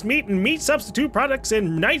of most meat and meat substitute products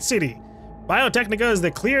in Night City. Biotechnica is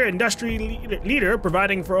the clear industry leader,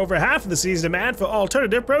 providing for over half of the city's demand for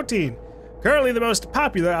alternative protein. Currently, the most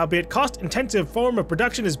popular, albeit cost-intensive form of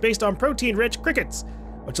production is based on protein-rich crickets,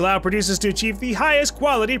 which allow producers to achieve the highest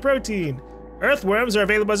quality protein. Earthworms are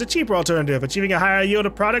available as a cheaper alternative, achieving a higher yield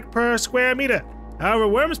of product per square meter. However,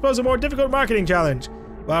 worms pose a more difficult marketing challenge.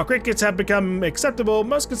 While crickets have become acceptable,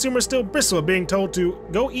 most consumers still bristle at being told to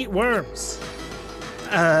go eat worms.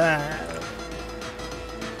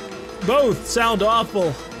 Both sound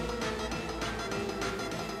awful.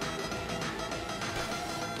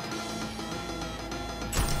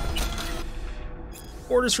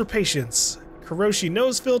 Orders for patients. Kuroshi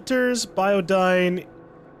nose filters, Biodyne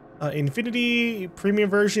Infinity, premium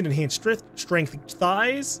version, enhanced strength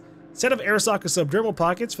thighs, set of Arasaka subdermal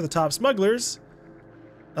pockets for the top smugglers,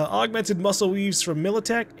 augmented muscle weaves from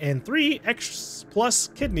Militech, and 3 X plus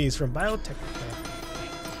kidneys from Biotechnica.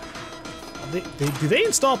 Do they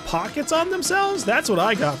install pockets on themselves? That's what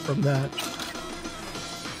I got from that.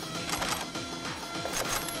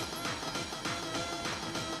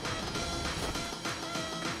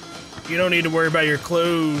 You don't need to worry about your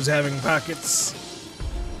clothes having pockets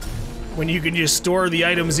when you can just store the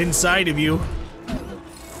items inside of you.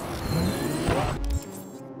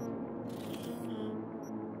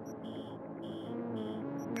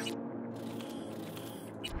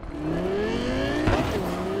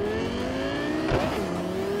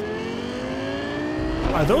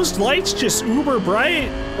 Are those lights just uber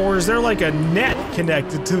bright, or is there like a net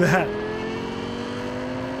connected to that?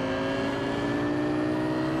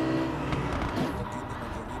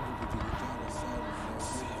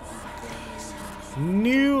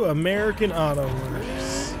 New American Auto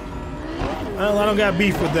Works. Well, I don't got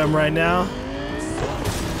beef with them right now.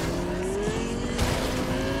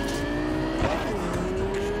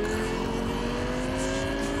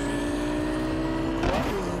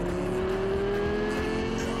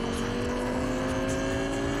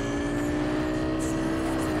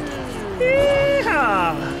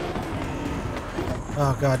 Yeehaw!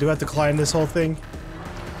 Oh god, do I have to climb this whole thing?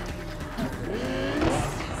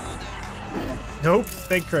 Nope,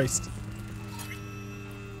 thank Christ.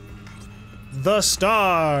 The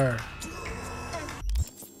Star!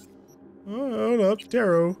 Oh, no,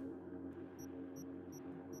 tarot.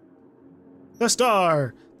 The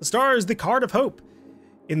Star! The Star is the card of hope.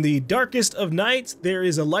 In the darkest of nights, there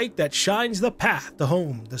is a light that shines the path to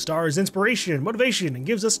home. The star is inspiration, motivation, and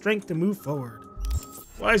gives us strength to move forward.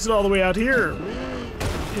 Why is it all the way out here?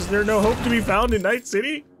 Is there no hope to be found in Night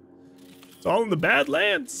City? It's all in the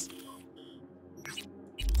Badlands.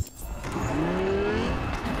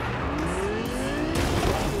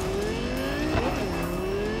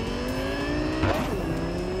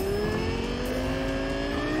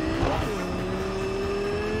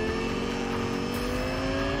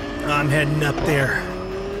 I'm heading up there,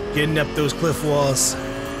 getting up those cliff walls.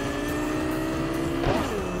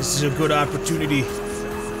 This is a good opportunity.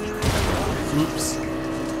 Oops.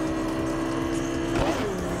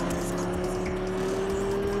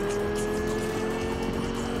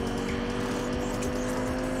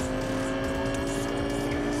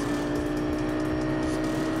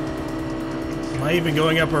 Am I even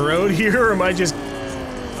going up a road here, or am I just...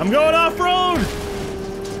 I'm going off-road!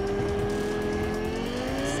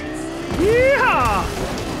 Yeehaw!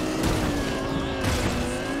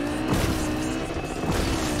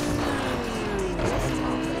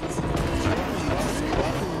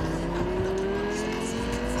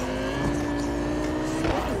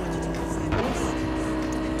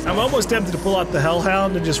 I'm almost tempted to pull out the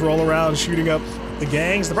Hellhound and just roll around shooting up the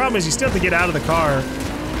gangs. The problem is you still have to get out of the car.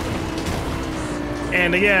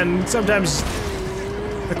 And again, sometimes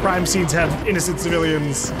the crime scenes have innocent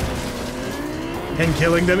civilians. And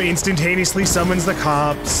killing them instantaneously summons the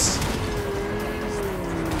cops.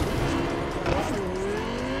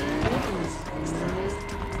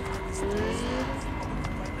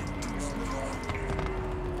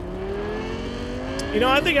 You know,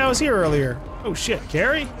 I think I was here earlier. Oh shit,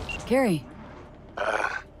 Carrie? Carrie.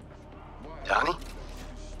 Johnny?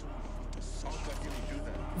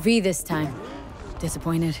 V this time.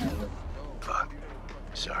 Disappointed. Fuck.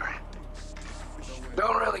 Sorry.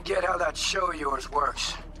 Don't really get how that show of yours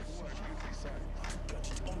works.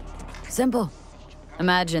 Simple.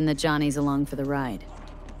 Imagine that Johnny's along for the ride.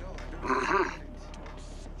 Mm-hmm.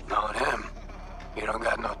 Knowing him, you don't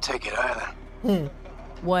got no ticket either.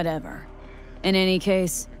 Whatever. In any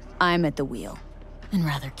case, I'm at the wheel. And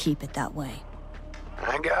rather keep it that way.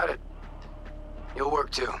 I got it. You'll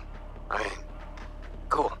work too. I mean,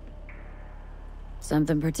 cool.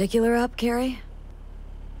 Something particular up, Carrie?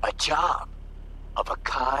 A job. Of a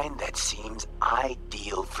kind that seems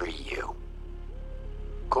ideal for you.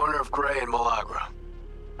 Corner of Gray and Malagra.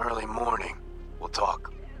 Early morning. We'll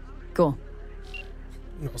talk. Cool.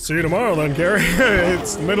 I'll see you tomorrow then, Carrie.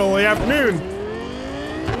 It's the middle of the afternoon.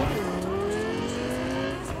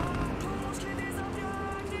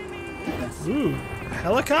 Ooh,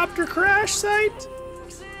 helicopter crash site?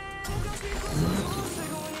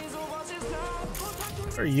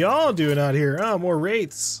 What are y'all doing out here? Oh, more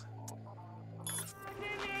wraiths.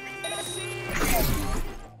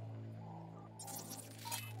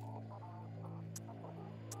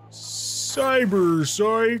 Cyber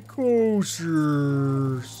psychosis.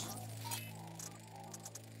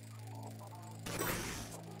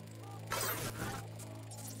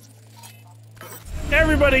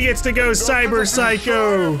 Everybody gets to go cyber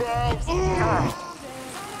psycho.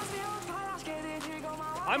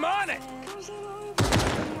 I'm on it.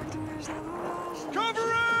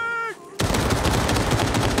 Cover it!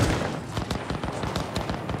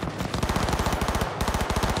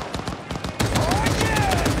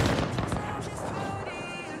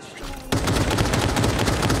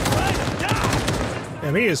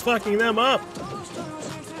 And he is fucking them up.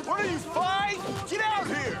 What are you, fight? Get out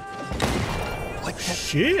here! What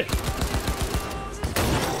shit?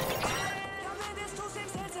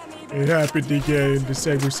 It happened again.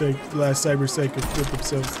 The last cyber psycho killed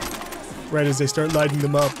themselves right as they start lighting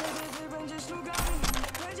them up.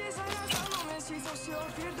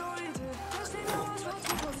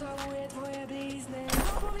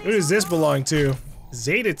 Who does this belong to?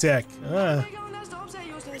 Zeta Tech. Ah.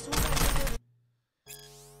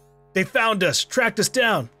 They found us, tracked us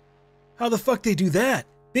down. How the fuck they do that?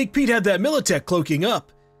 Big Pete had that Militech cloaking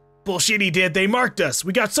up. Bullshit he did, they marked us.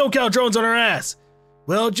 We got SoCal drones on our ass.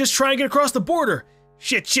 Well, just try and get across the border.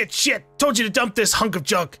 Shit, shit, shit. Told you to dump this hunk of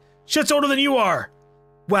junk. Shit's older than you are.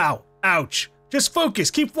 Wow, ouch. Just focus,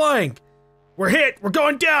 keep flying. We're hit, we're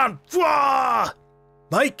going down. Fwah!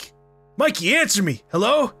 Mike? Mikey, answer me.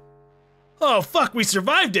 Hello? Oh, fuck, we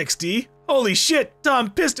survived, XD. Holy shit,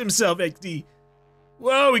 Tom pissed himself, XD.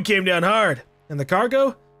 Whoa, we came down hard. And the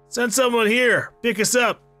cargo? Send someone here. Pick us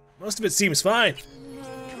up. Most of it seems fine.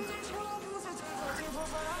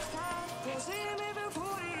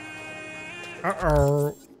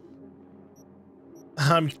 Uh-oh.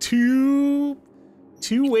 I'm two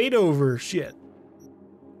weight over. Shit.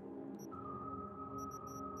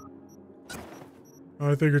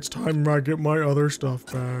 I think it's time I get my other stuff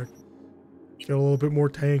back. Get a little bit more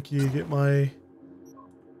tanky, get my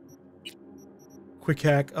quick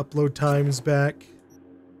hack upload times back.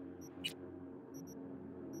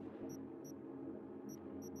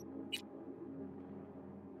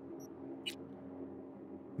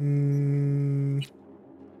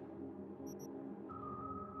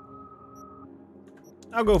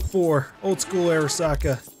 I'll go 4. Old school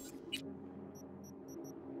Arasaka.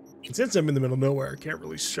 And since I'm in the middle of nowhere, I can't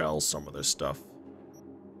really shell some of this stuff.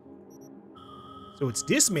 So it's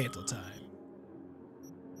dismantle time.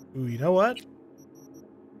 Ooh, you know what?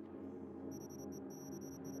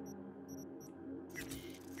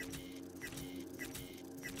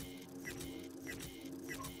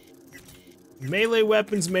 Melee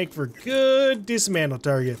weapons make for good dismantle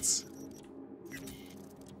targets.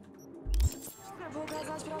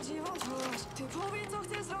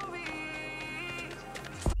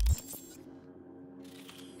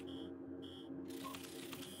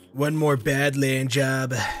 One more Badland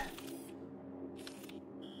job.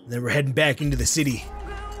 Then we're heading back into the city.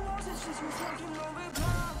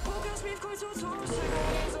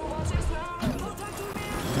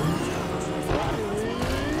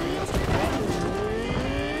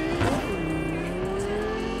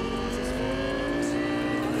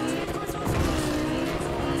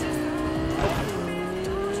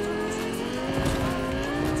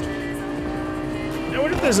 I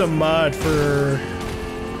wonder if there's a mod for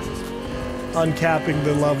uncapping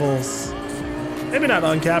the levels. Maybe not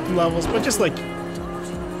uncapping levels, but just like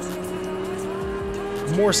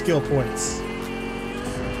more skill points.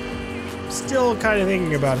 Still kind of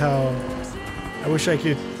thinking about how I wish I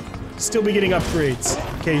could still be getting upgrades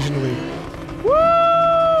occasionally.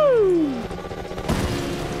 Woo!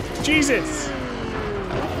 Jesus!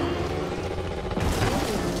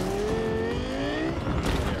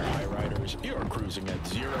 You're cruising at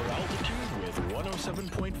 0 altitude with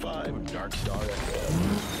 107.5 Dark Star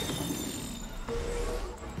FM.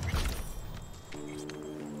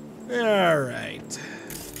 All right.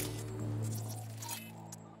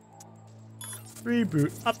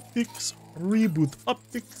 Reboot optics. Reboot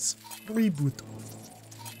optics. Reboot.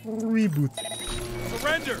 Reboot.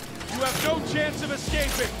 Surrender! You have no chance of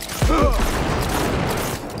escaping!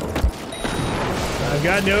 I've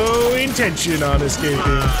got no intention on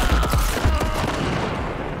escaping.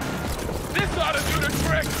 This ought to do the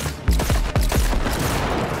trick!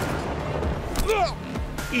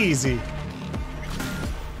 Easy.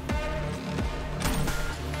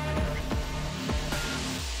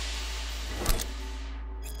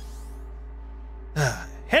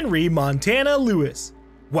 Henry Montana Lewis.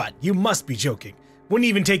 What? You must be joking. Wouldn't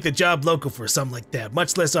even take the job local for something like that,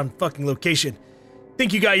 much less on fucking location.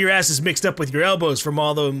 Think you got your asses mixed up with your elbows from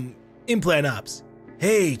all them implant ops.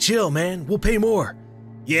 Hey, chill, man. We'll pay more.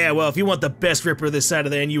 Yeah, well, if you want the best ripper this side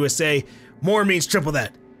of the NUSA, more means triple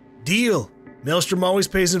that. Deal. Maelstrom always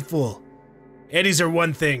pays in full. Eddies are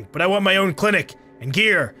one thing, but I want my own clinic and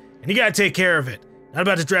gear, and you gotta take care of it. Not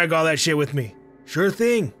about to drag all that shit with me. Sure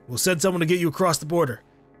thing. We'll send someone to get you across the border.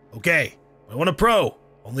 Okay. I want a pro.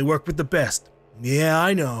 Only work with the best. Yeah,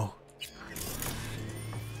 I know.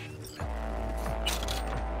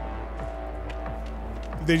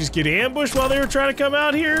 Did they just get ambushed while they were trying to come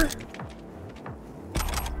out here?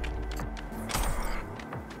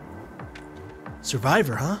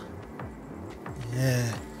 Survivor, huh?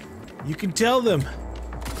 Yeah. You can tell them.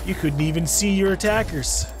 You couldn't even see your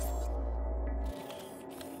attackers.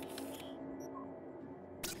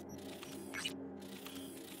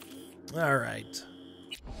 All right.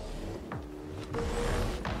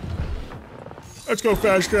 Let's go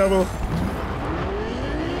fast travel.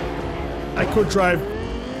 I could drive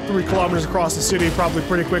 3 kilometers across the city probably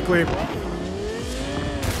pretty quickly.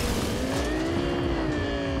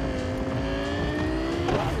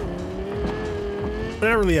 But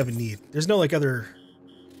I don't really have a need. There's no like other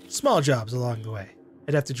small jobs along the way.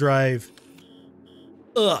 I'd have to drive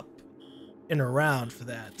up and around for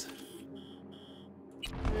that.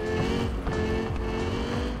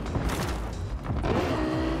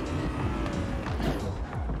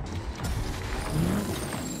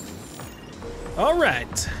 All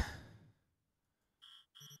right.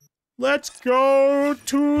 Let's go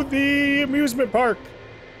to the amusement park.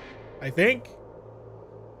 I think.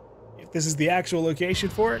 If this is the actual location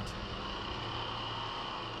for it.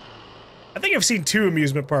 I think I've seen 2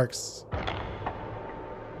 amusement parks.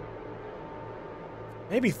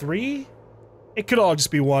 Maybe 3? It could all just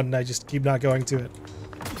be one and I just keep not going to it.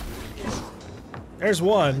 There's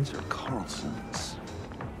one. Carlson's.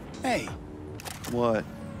 Hey. What?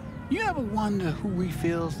 You ever wonder who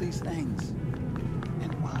refills these things?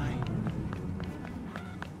 And why?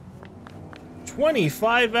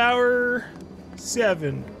 25-hour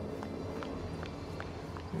 7.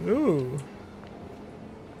 Ooh.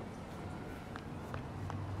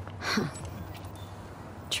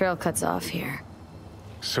 Trail cuts off here.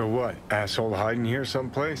 So what? Asshole hiding here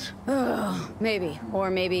someplace? Maybe. Or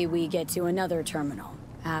maybe we get to another terminal.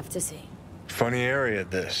 Have to see. Funny area,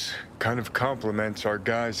 this. Kind of complements our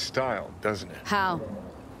guy's style, doesn't it? How?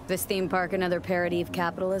 This theme park another parody of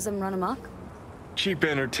capitalism run amok? Cheap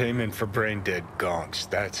entertainment for brain-dead gonks,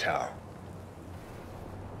 that's how.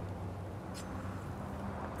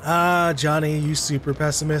 Ah, Johnny, you super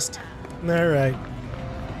pessimist. All right.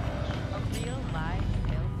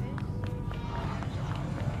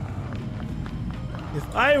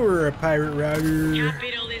 If I were a pirate router...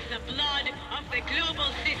 Capital is the blood of the global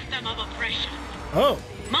system of oppression. Oh.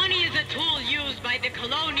 Money is a tool used by the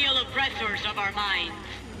colonial oppressors of our minds.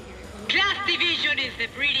 Class division is the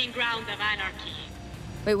breeding ground of anarchy.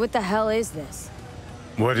 Wait, what the hell is this?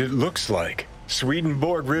 What it looks like.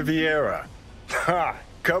 Swedenborg Riviera. Ha!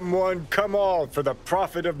 Come one, come all for the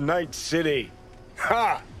profit of Night City.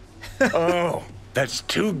 Ha! Oh, that's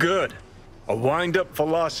too good. A wind-up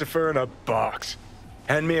philosopher in a box.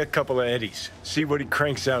 Hand me a couple of eddies. See what he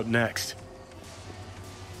cranks out next.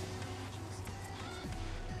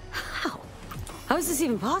 How is this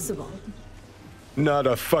even possible? Not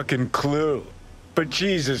a fucking clue. But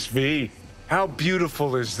Jesus, V, how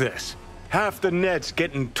beautiful is this? Half the net's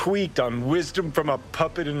getting tweaked on wisdom from a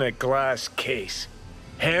puppet in a glass case.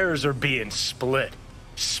 Hairs are being split.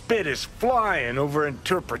 Spit is flying over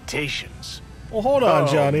interpretations. Well, hold on,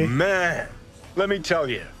 Johnny. Oh, man. Let me tell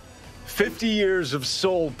you. 50 years of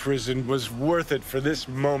soul prison was worth it for this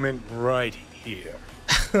moment right here.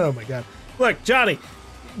 Oh my god. Look, Johnny,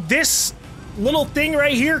 this little thing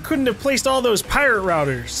right here couldn't have placed all those pirate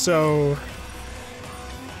routers, so...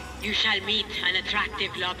 You shall meet an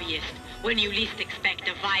attractive lobbyist when you least expect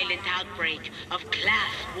a violent outbreak of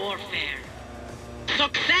class warfare.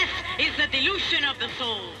 Success is the dilution of the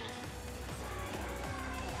soul.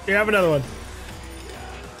 Here, have another one.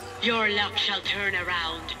 Your luck shall turn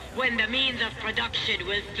around when the means of production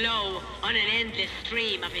will flow on an endless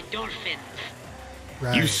stream of endorphins.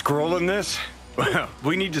 Right. You scrolling this? Well,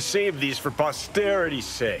 we need to save these for posterity's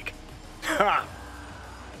sake. Ha!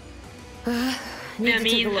 The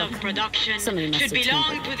means of production should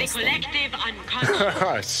belong to the collective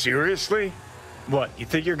unconscious. Seriously? What, you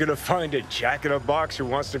think you're gonna find a jack-in-a-box who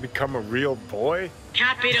wants to become a real boy?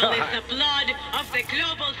 Capital is the blood of the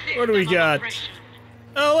global system. What do we got?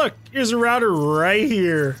 Oh, look, here's a router right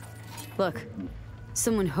here. Look,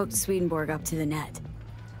 someone hooked Swedenborg up to the net.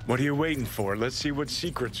 What are you waiting for? Let's see what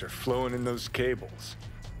secrets are flowing in those cables.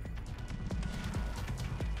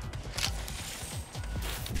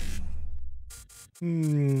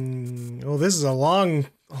 Oh, this is a long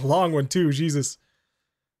one too, Jesus.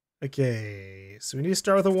 Okay, so we need to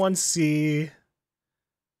start with a 1C.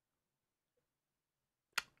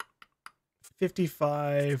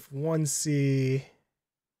 55, 1C.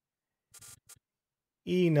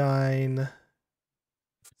 E9.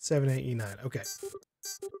 78, E9. Okay.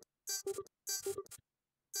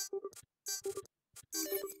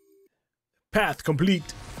 Path complete.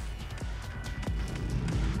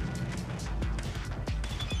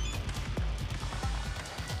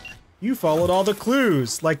 You followed all the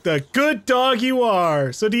clues, like the good dog you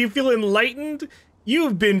are. So do you feel enlightened?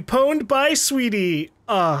 You've been pwned by Sweetie.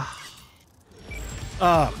 Oh,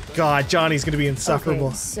 God, Johnny's gonna be insufferable.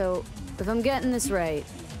 Okay, so if I'm getting this right,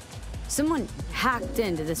 someone hacked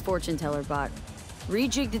into this fortune teller bot,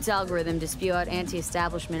 rejigged its algorithm to spew out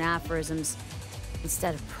anti-establishment aphorisms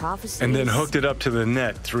instead of prophecies. And then hooked it up to the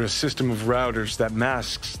net through a system of routers that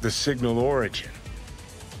masks the signal origin.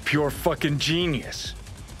 Pure fucking genius.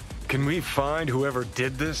 Can we find whoever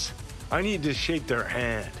did this? I need to shake their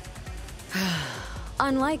hand.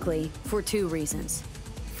 Unlikely for 2 reasons.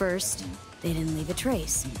 First, they didn't leave a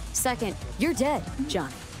trace. Second, you're dead,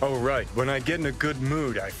 Johnny. Oh, right. When I get in a good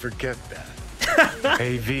mood, I forget that.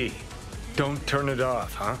 Hey, V, don't turn it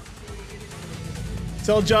off, huh?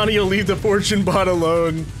 Tell Johnny you'll leave the fortune bot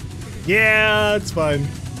alone. Yeah, it's fine.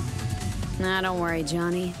 Nah, don't worry,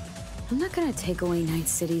 Johnny. I'm not gonna take away Night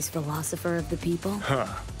City's philosopher of the people. Huh.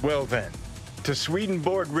 Well then, to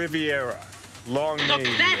Swedenborg Riviera. Long may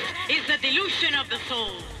Success is the delusion of the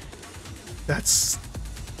soul. That's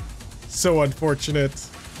so unfortunate.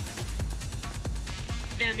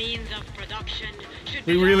 The means of production should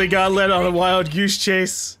We really got led on a wild goose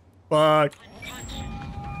chase. Fuck.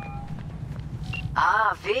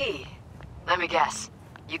 Ah, V. Let me guess.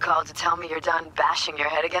 You called to tell me you're done bashing your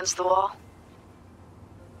head against the wall?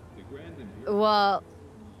 Well,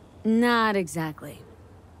 not exactly.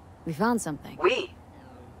 We found something. We?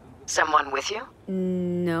 Someone with you?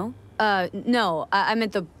 No. No, I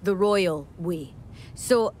meant the royal we.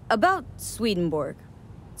 So, about Swedenborg.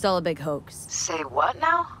 It's all a big hoax. Say what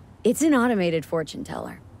now? It's an automated fortune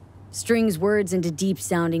teller. Strings words into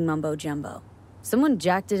deep-sounding mumbo-jumbo. Someone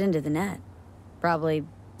jacked it into the net. Probably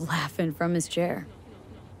laughing from his chair.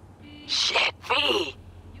 Shit, V!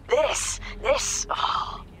 This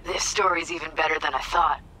story's even better than I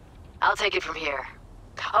thought. I'll take it from here.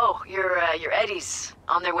 Oh, your Eddies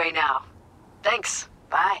on their way now. Thanks.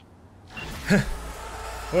 Bye.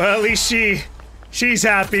 Well, at least she's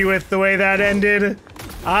happy with the way that ended.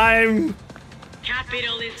 I'm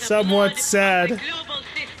somewhat sad.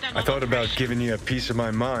 I thought about giving you a piece of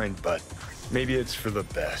my mind, but maybe it's for the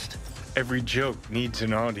best. Every joke needs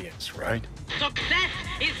an audience, right? Success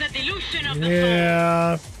is the delusion of the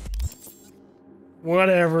Yeah.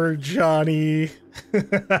 Whatever, Johnny.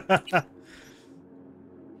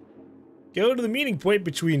 Go to the meeting point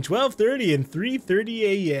between 12:30 and 3:30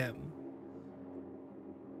 a.m.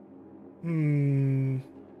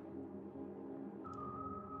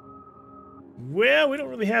 Well, we don't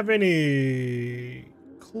really have any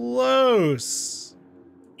close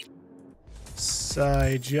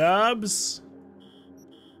side jobs.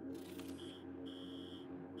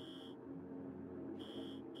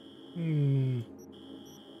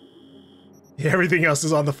 Yeah, everything else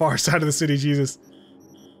is on the far side of the city, Jesus.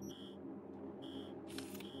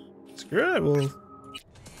 Screw it, we'll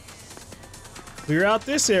clear out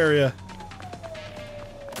this area.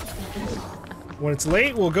 When it's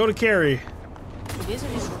late, we'll go to Carrie.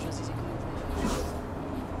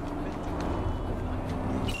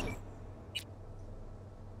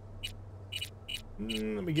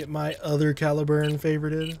 Let me get my other Caliburn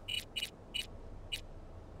favorited.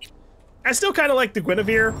 I still kind of like the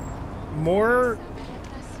Guinevere more.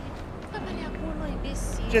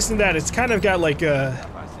 Just in that it's kind of got like a...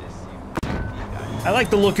 I like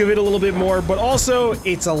the look of it a little bit more, but also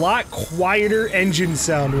it's a lot quieter engine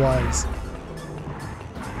sound-wise.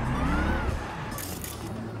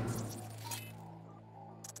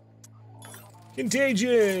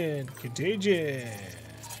 Contagion! Contagion!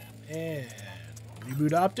 And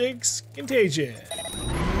reboot optics, Contagion.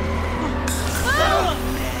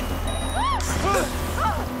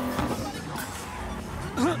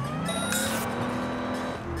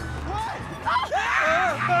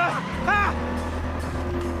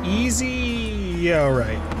 Easy, all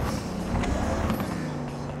right.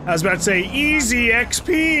 I was about to say easy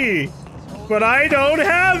XP, but I don't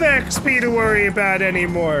have XP to worry about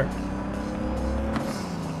anymore.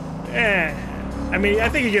 I mean, I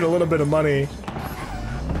think you get a little bit of money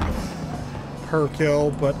per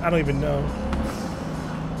kill, but I don't even know.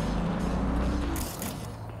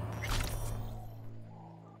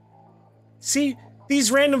 See,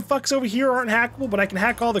 these random fucks over here aren't hackable, but I can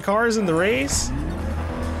hack all the cars in the race.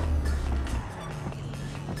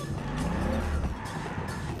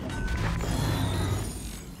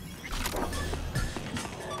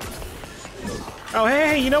 Oh,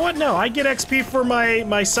 hey, you know what? No, I get XP for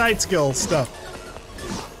my side skill stuff.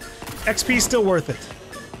 XP's still worth it.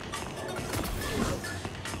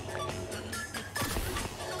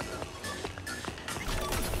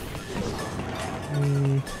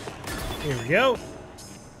 Here we go.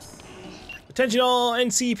 Attention all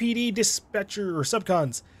NCPD dispatcher or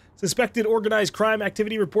subcons. Suspected organized crime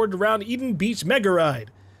activity reported around Eden Beach mega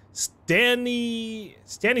ride. Stanislaus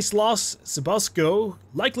Sabosko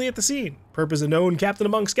likely at the scene. Purpose unknown, captain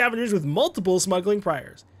among scavengers with multiple smuggling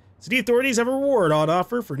priors. City authorities have a reward on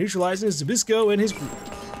offer for neutralizing Zabisco and his group.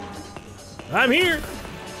 I'm here.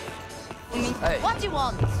 Hey. What do you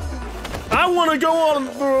want? I want to go on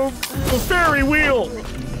the ferry wheel,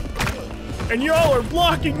 and y'all are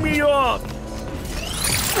blocking me off.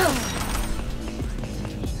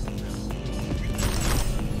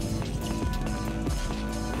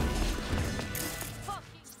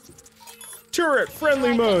 Turret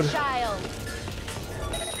friendly mode. Child.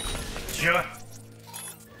 Sure.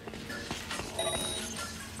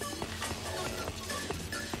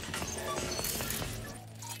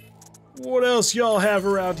 What else y'all have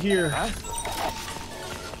around here?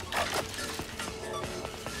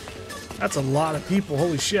 That's a lot of people,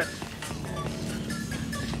 holy shit.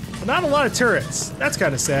 But not a lot of turrets. That's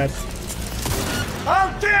kind of sad.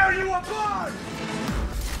 How dare you apply!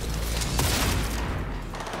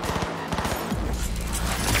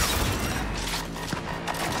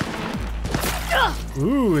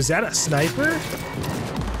 Ooh, is that a sniper?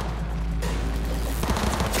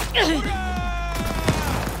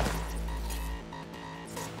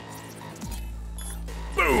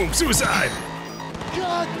 Boom, suicide!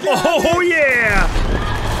 Oh yeah!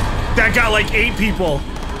 That got like 8 people.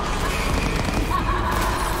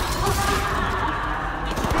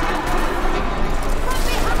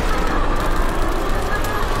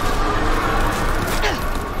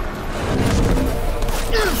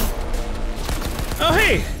 Oh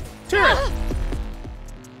hey, turret!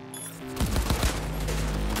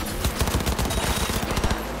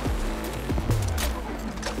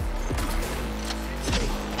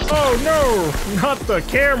 Oh no, not the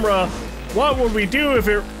camera. What would we do if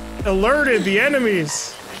it alerted the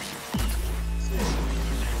enemies?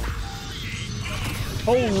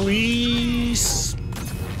 Holy speed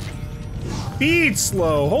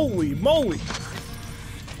slow, holy moly.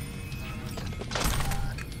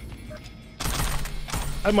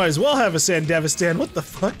 I might as well have a Sandevistan, what the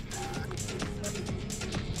fuck?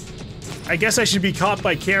 I guess I should be caught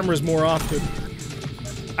by cameras more often.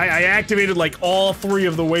 I activated like all 3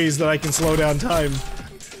 of the ways that I can slow down time.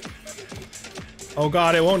 Oh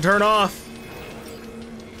god, it won't turn off.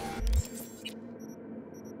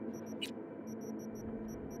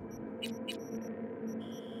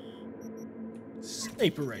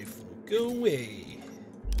 Sniper rifle, go away.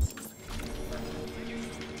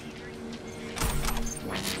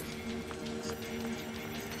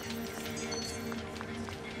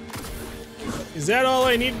 Is that all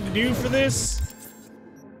I needed to do for this?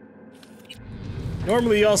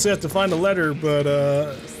 Normally you also have to find a letter, but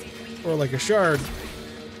or like a shard.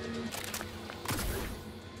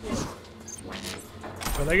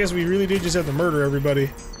 But I guess we really did just have to murder everybody.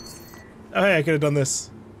 Oh hey, I could have done this.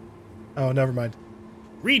 Oh, never mind.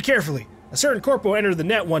 Read carefully. A certain Corpo entered the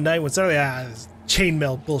net one night when suddenly this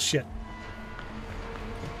chainmail bullshit.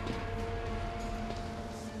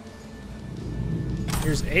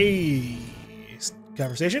 Here's a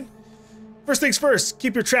conversation. First things first,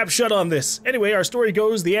 keep your trap shut on this. Anyway, our story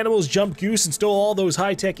goes the animals jumped Goose and stole all those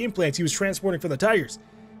high-tech implants he was transporting for the tigers.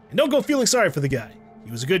 And don't go feeling sorry for the guy. He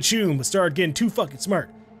was a good choom, but started getting too fucking smart.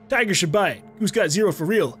 Tigers should buy it. Goose got 0 for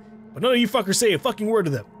real. But none of you fuckers say a fucking word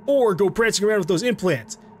to them. Or go prancing around with those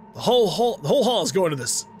implants. The whole hall is going to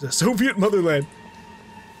the Soviet motherland.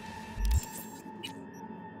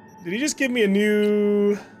 Did he just give me a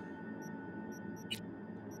new...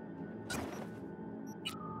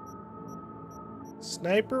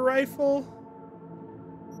 sniper rifle?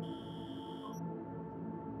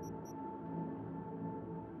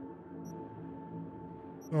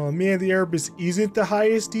 Oh man, the Erebus isn't the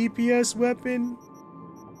highest DPS weapon.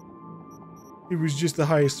 It was just the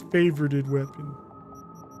highest favorited weapon.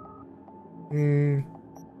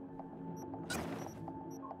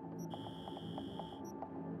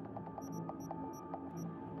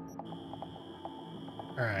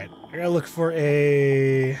 Alright, I gotta look for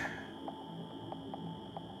a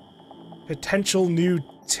potential new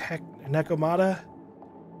tech Nekomata.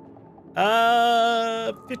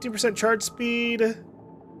 50% charge speed.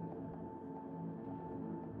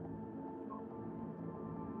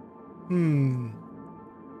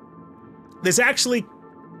 This actually,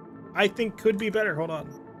 I think, could be better. Hold on.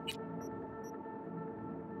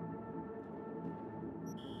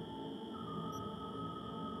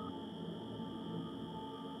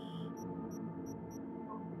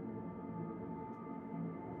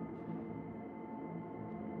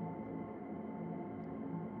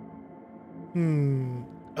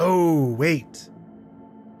 Oh, wait.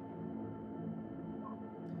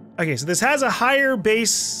 Okay, so this has a higher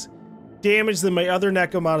base damage than my other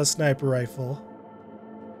Nekomata sniper rifle.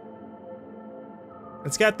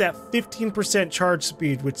 It's got that 15% charge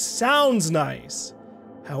speed, which sounds nice.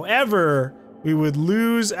 However, we would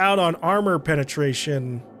lose out on armor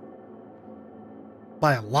penetration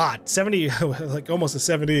by a lot. 70, like almost a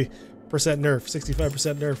 70% nerf,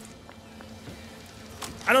 65% nerf.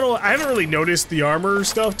 I don't know, I haven't really noticed the armor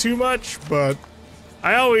stuff too much, but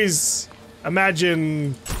I always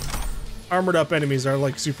imagine armored up enemies are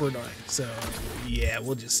like super annoying. So yeah,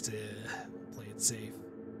 we'll just play it safe.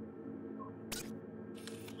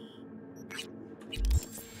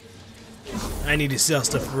 I need to sell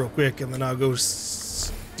stuff real quick, and then I'll go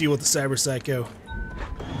deal with the cyber psycho.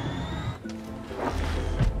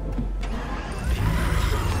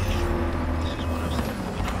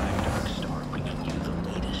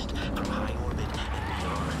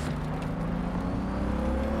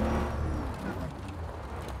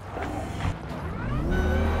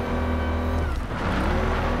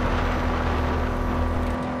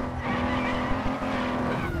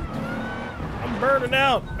 Burning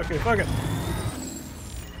out. Okay, fuck it.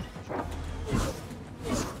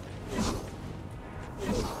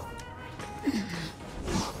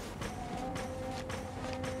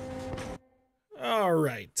 All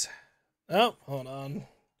right. Oh, hold on.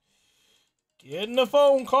 Getting a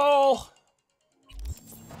phone call.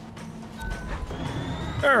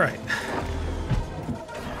 All right.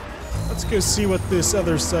 Let's go see what this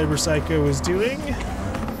other cyber psycho is doing.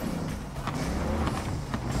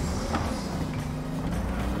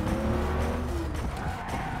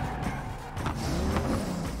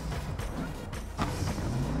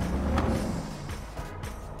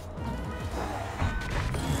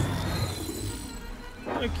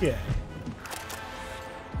 Okay.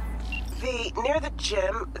 Near the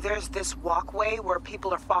gym, there's this walkway where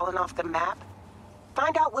people are falling off the map.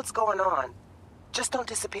 Find out what's going on. Just don't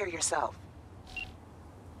disappear yourself.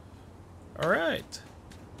 Alright.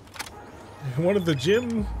 One of the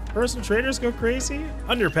gym personal trainers go crazy?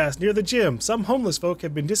 Underpass near the gym. Some homeless folk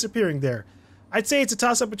have been disappearing there. I'd say it's a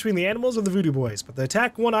toss-up between the animals or the voodoo boys, but the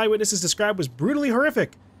attack one eyewitness has described was brutally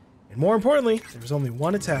horrific. And more importantly, there was only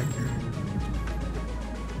one attack here.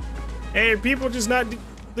 Hey, are people just not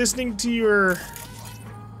listening to your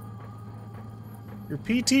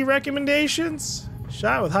PT recommendations?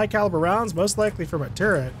 Shot with high caliber rounds, most likely from a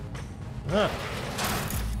turret. Huh.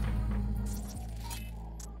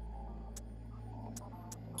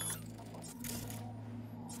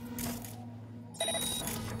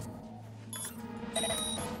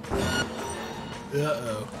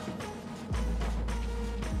 Uh-oh.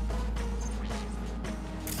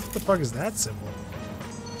 What the fuck is that symbol?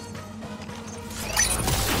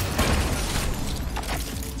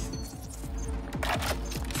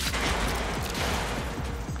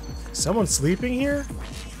 Someone sleeping here?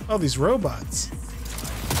 Oh, these robots.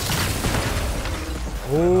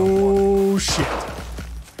 Oh, shit.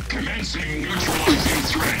 Commencing neutralizing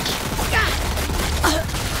threat.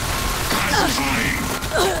 Classifying.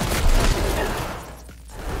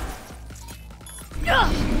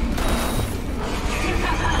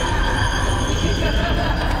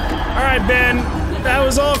 Alright, Ben. That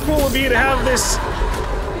was all cool of you to have this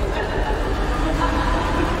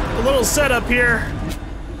a little setup here.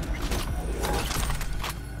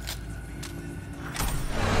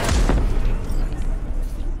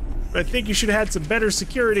 But I think you should have had some better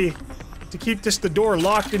security to keep just the door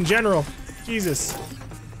locked in general. Jesus.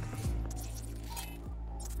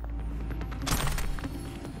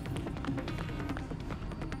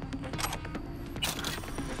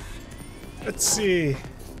 Let's see.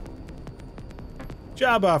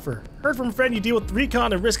 Job offer. Heard from a friend you deal with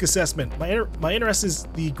recon and risk assessment. My interest is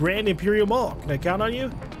the Grand Imperial Mall. Can I count on you?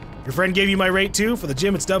 Your friend gave you my rate too? For the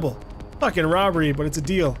gym, it's double. Fucking robbery, but it's a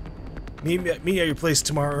deal. Meet me at your place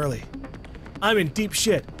tomorrow early. I'm in deep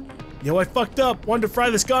shit. Yo, I fucked up. Wanted to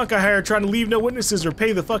fry this gonk I hired trying to leave no witnesses or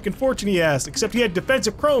pay the fucking fortune he asked. Except he had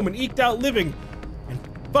defensive chrome and eked out living. And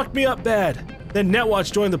fucked me up bad. Then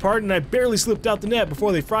Netwatch joined the party and I barely slipped out the net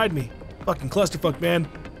before they fried me. Fucking clusterfuck, man.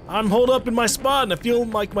 I'm holed up in my spot and I feel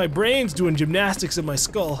like my brain's doing gymnastics in my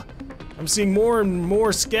skull. I'm seeing more and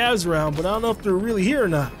more scabs around, but I don't know if they're really here or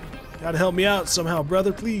not. Gotta help me out somehow,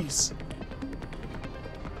 brother, please.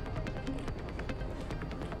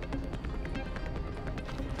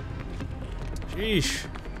 Sheesh.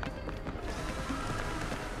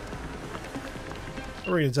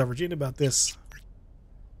 We're gonna tell Virginia about this.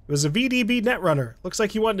 It was a VDB netrunner. Looks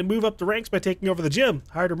like he wanted to move up the ranks by taking over the gym.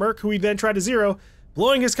 Hired a merc who he then tried to zero,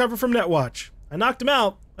 blowing his cover from Netwatch. I knocked him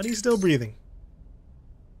out, but he's still breathing.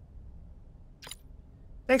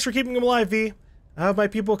 Thanks for keeping him alive, V. I'll have my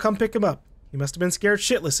people come pick him up. He must have been scared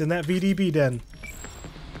shitless in that VDB den.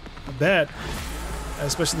 I bet.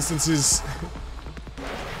 Especially since his...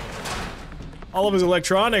 all of his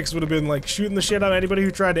electronics would have been like shooting the shit out of anybody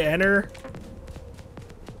who tried to enter.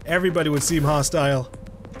 Everybody would seem hostile.